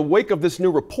 but in the wake of this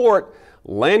new report,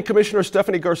 Land Commissioner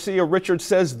Stephanie Garcia Richards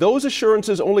says those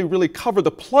assurances only really cover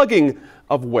the plugging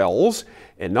of wells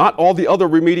and not all the other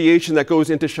remediation that goes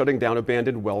into shutting down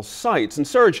abandoned well sites. And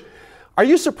Serge, are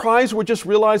you surprised we're just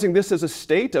realizing this as a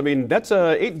state? I mean, that's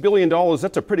 $8 billion.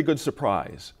 That's a pretty good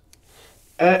surprise.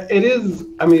 It is,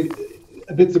 I mean,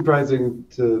 a bit surprising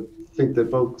to think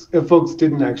that folks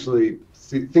didn't actually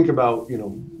think about,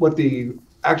 what the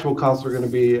actual costs are going to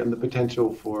be and the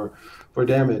potential for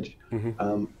damage.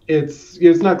 Mm-hmm.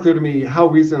 It's not clear to me how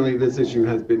recently this issue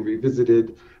has been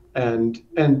revisited, and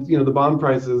the bond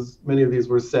prices, many of these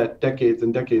were set decades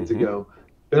and decades mm-hmm. ago.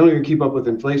 They don't even keep up with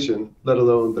inflation, let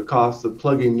alone the cost of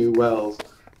plugging new wells,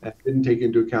 and didn't take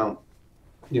into account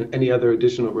any other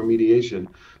additional remediation.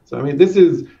 So I mean, this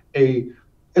is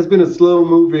has been a slow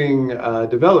moving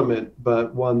development,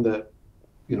 but one that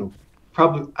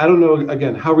probably, I don't know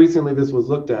again how recently this was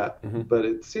looked at, mm-hmm. but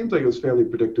it seems like it was fairly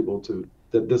predictable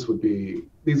that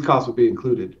these costs would be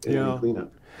included in the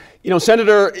cleanup.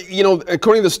 Senator,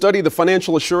 according to the study, the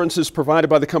financial assurances provided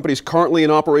by the companies currently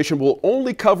in operation will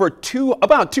only cover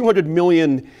about $200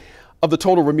 million of the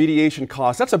total remediation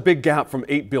costs. That's a big gap from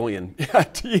 $8 billion.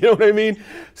 You know what I mean?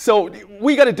 So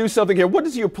we got to do something here. What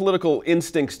does your political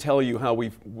instincts tell you how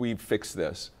we fix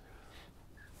this?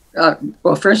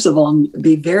 Well, first of all,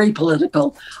 be very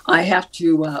political. I have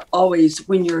to always,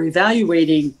 when you're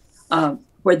evaluating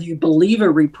whether you believe a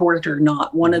report or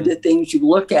not, one mm-hmm. of the things you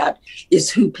look at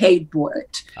is who paid for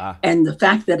it. And the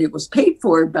fact that it was paid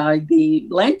for by the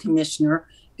land commissioner,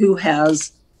 who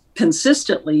has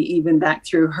consistently, even back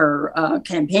through her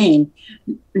campaign,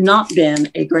 not been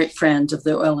a great friend of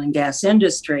the oil and gas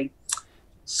industry.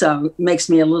 So it makes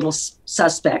me a little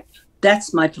suspect.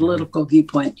 That's my political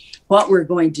viewpoint. What we're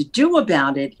going to do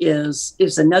about it is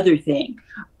another thing.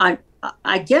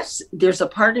 I guess there's a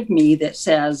part of me that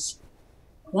says,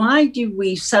 why do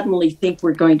we suddenly think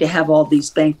we're going to have all these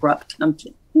bankrupt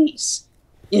companies?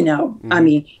 Mm-hmm. I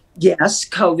mean, yes,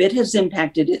 COVID has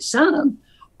impacted it some,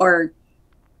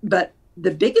 but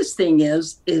the biggest thing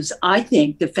is I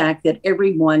think the fact that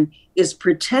everyone is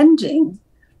pretending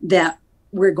that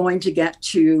we're going to get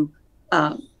to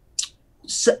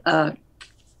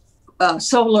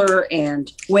solar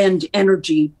and wind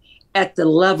energy at the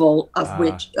level of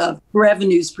which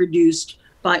revenues produced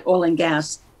by oil and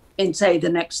gas in, say, the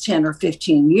next 10 or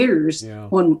 15 years,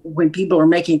 when people are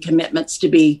making commitments to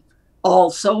be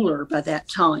all solar by that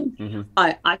time. Mm-hmm.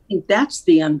 I think that's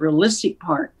the unrealistic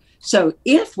part. So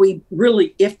if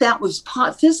that was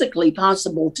physically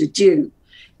possible to do,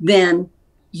 then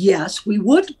yes, we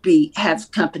would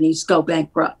have companies go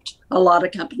bankrupt, a lot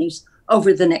of companies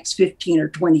over the next 15 or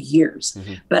 20 years.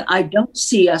 Mm-hmm. But I don't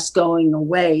see us going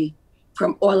away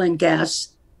from oil and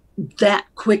gas that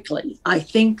quickly. I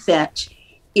think that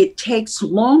it takes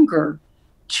longer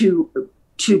to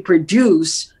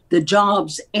produce the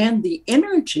jobs and the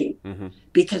energy mm-hmm.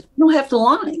 because we don't have the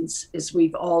lines, as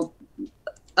we've all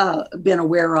been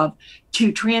aware of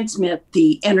to transmit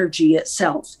the energy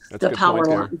itself, the power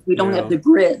lines. We don't have the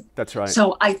grid. That's right.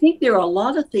 So I think there are a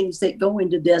lot of things that go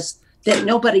into this that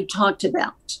nobody talked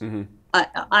about.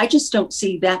 I just don't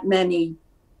see that many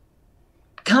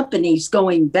companies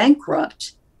going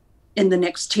bankrupt in the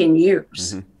next 10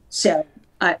 years. So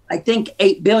I think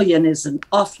 8 billion is an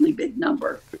awfully big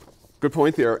number. Good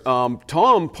point there.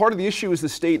 Tom, part of the issue is the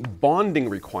state bonding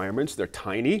requirements. They're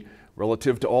tiny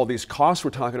relative to all these costs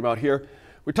we're talking about here.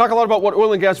 We talk a lot about what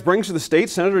oil and gas brings to the state.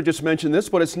 Senator just mentioned this,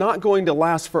 but it's not going to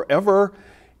last forever.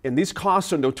 And these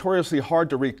costs are notoriously hard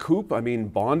to recoup. I mean,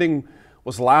 bonding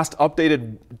was last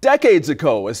updated decades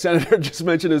ago, as Senator just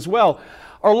mentioned as well.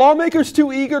 Are lawmakers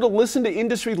too eager to listen to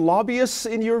industry lobbyists,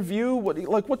 in your view?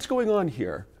 What's going on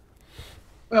here?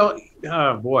 Well,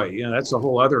 oh boy, that's a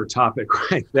whole other topic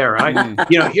right there.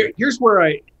 Here's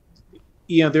where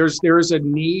there is a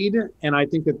need, and I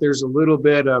think that there's a little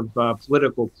bit of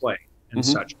political play and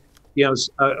such.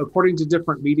 According to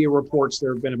different media reports,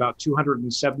 there have been about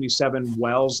 277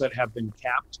 wells that have been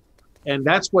capped. And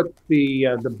that's what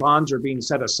the bonds are being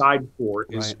set aside for,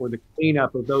 is for the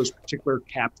cleanup of those particular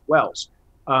capped wells.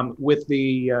 With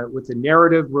the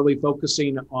narrative really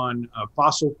focusing on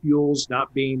fossil fuels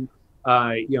not being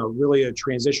really a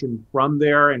transition from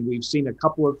there, and we've seen a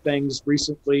couple of things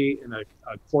recently in a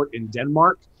court in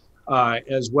Denmark,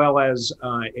 as well as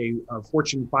a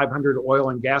Fortune 500 oil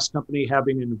and gas company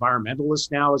having an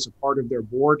environmentalist now as a part of their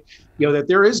board. That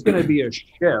there is going to be a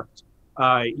shift.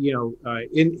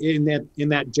 In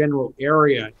that general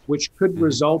area, which could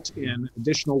result in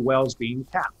additional wells being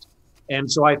capped. And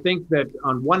so I think that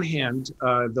on one hand,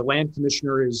 the land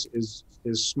commissioner is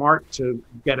smart to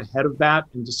get ahead of that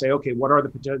and to say, okay, what are the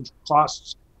potential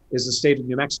costs? Is the state of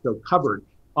New Mexico covered?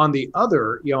 On the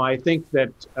other, I think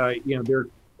that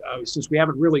since we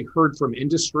haven't really heard from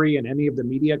industry in any of the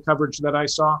media coverage that I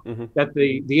saw, that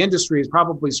the industry is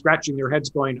probably scratching their heads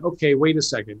going, okay, wait a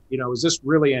second, is this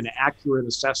really an accurate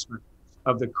assessment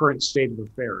of the current state of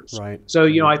affairs? Right. So,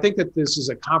 I think that this is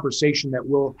a conversation that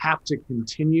will have to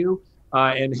continue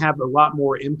and have a lot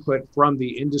more input from the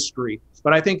industry.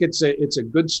 But I think it's a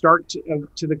good start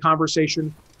to the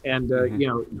conversation. And,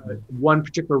 one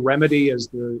particular remedy, as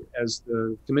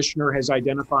the commissioner has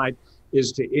identified,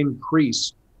 is to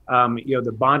increase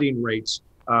the bonding rates,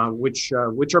 which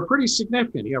are pretty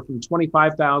significant. From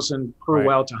 25,000 per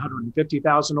well to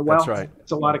 150,000 a well. That's right.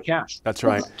 It's a lot of cash. That's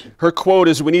right. Her quote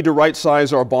is, "We need to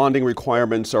right-size our bonding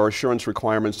requirements, our assurance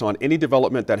requirements on any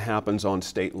development that happens on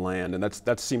state land," and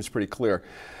that seems pretty clear.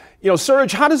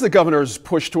 Serge, how does the governor's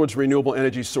push towards renewable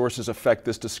energy sources affect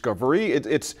this discovery?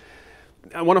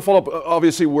 I want to follow up,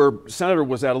 obviously, where Senator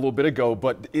was at a little bit ago,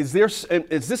 but is this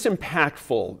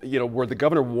impactful, where the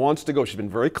governor wants to go? She's been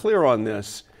very clear on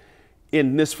this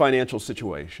in this financial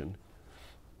situation.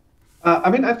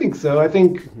 I think so. I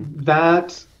think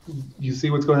that you see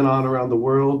what's going on around the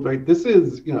world, right? This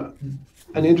is,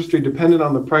 an industry dependent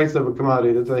on the price of a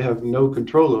commodity that they have no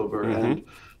control over. And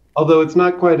although it's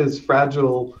not quite as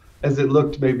fragile as it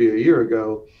looked maybe a year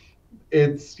ago,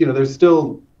 it's, there's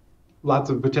still lots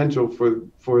of potential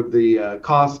for the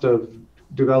cost of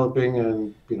developing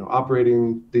and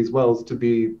operating these wells to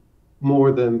be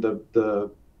more than the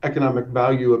economic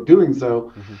value of doing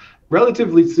so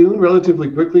relatively soon, relatively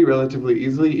quickly, relatively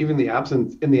easily, even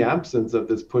in the absence of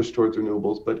this push towards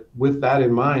renewables. But with that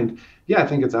in mind, I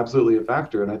think it's absolutely a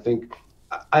factor. And I think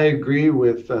I agree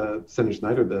with Senator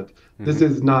Snyder that this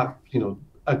is not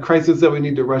a crisis that we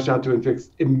need to rush out to and fix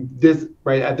in this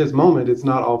at this moment. It's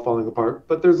not all falling apart,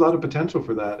 but there's a lot of potential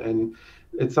for that, and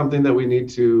it's something that we need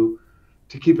to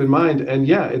keep in mind. And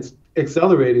it's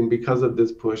accelerating because of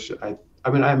this push. I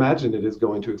imagine it is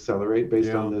going to accelerate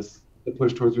based on the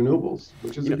push towards renewables,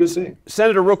 which is a good thing.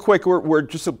 Senator, real quick, we're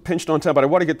just pinched on time, but I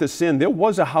want to get this in. There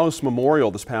was a House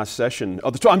memorial this past session.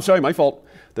 I'm sorry, my fault.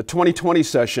 The 2020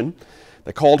 session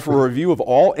that called for a review of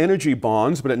all energy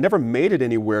bonds, but it never made it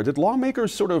anywhere. Did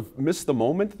lawmakers sort of miss the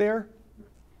moment there?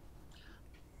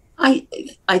 I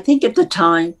think at the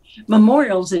time,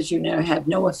 memorials, as you know, have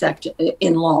no effect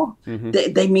in law.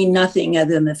 They mean nothing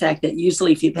other than the fact that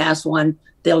usually if you pass one,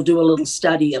 they'll do a little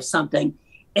study of something.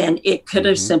 And it could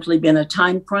have simply been a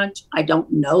time crunch. I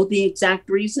don't know the exact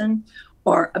reason,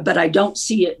 but I don't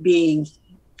see it being,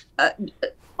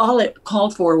 all it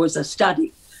called for was a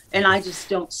study. And I just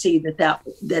don't see that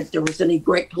there was any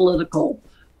great political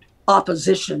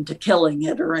opposition to killing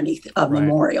it or any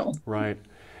memorial. Right.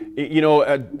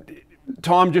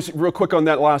 Tom, just real quick on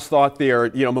that last thought there.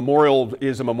 Memorial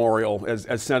is a memorial,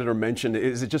 as Senator mentioned.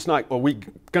 Is it just not? Are we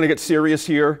going to get serious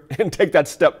here and take that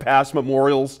step past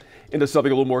memorials into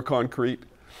something a little more concrete?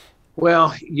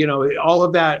 Well, all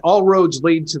of that, all roads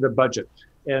lead to the budget.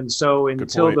 And so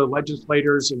until the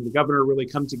legislators and the governor really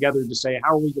come together to say,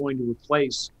 how are we going to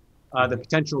replace the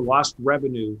potential lost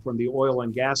revenue from the oil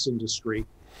and gas industry,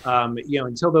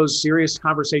 until those serious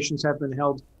conversations have been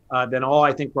held, then all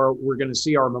I think we're going to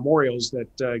see are memorials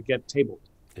that get tabled.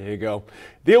 There you go.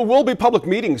 There will be public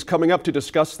meetings coming up to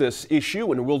discuss this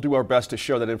issue, and we'll do our best to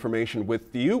share that information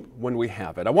with you when we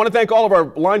have it. I want to thank all of our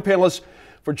line panelists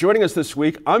for joining us this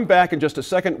week. I'm back in just a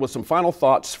second with some final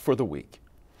thoughts for the week.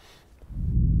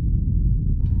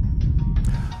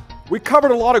 We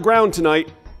covered a lot of ground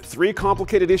tonight. 3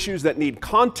 complicated issues that need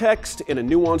context and a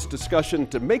nuanced discussion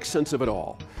to make sense of it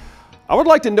all. I would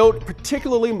like to note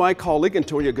particularly my colleague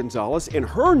Antonia Gonzalez in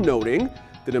her noting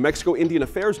the New Mexico Indian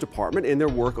Affairs Department in their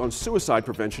work on suicide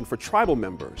prevention for tribal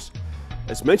members.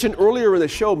 As mentioned earlier in the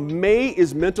show, May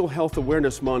is Mental Health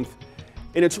Awareness Month,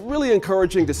 and it's really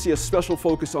encouraging to see a special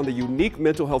focus on the unique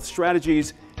mental health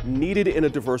strategies needed in a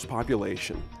diverse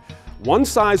population. One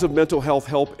size of mental health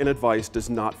help and advice does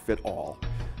not fit all.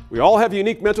 We all have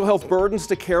unique mental health burdens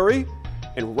to carry,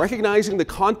 and recognizing the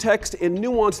context and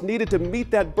nuance needed to meet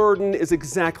that burden is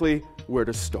exactly where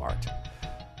to start.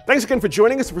 Thanks again for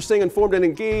joining us and for staying informed and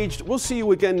engaged. We'll see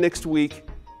you again next week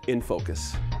in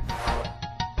Focus.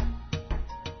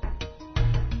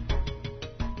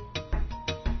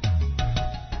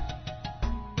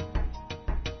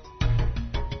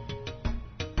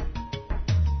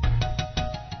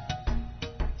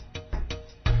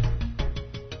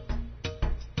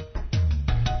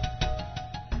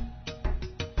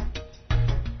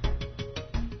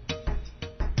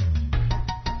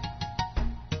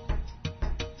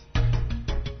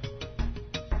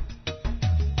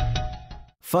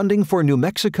 Funding for New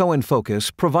Mexico in Focus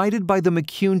provided by the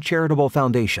McCune Charitable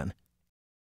Foundation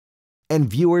and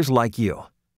viewers like you.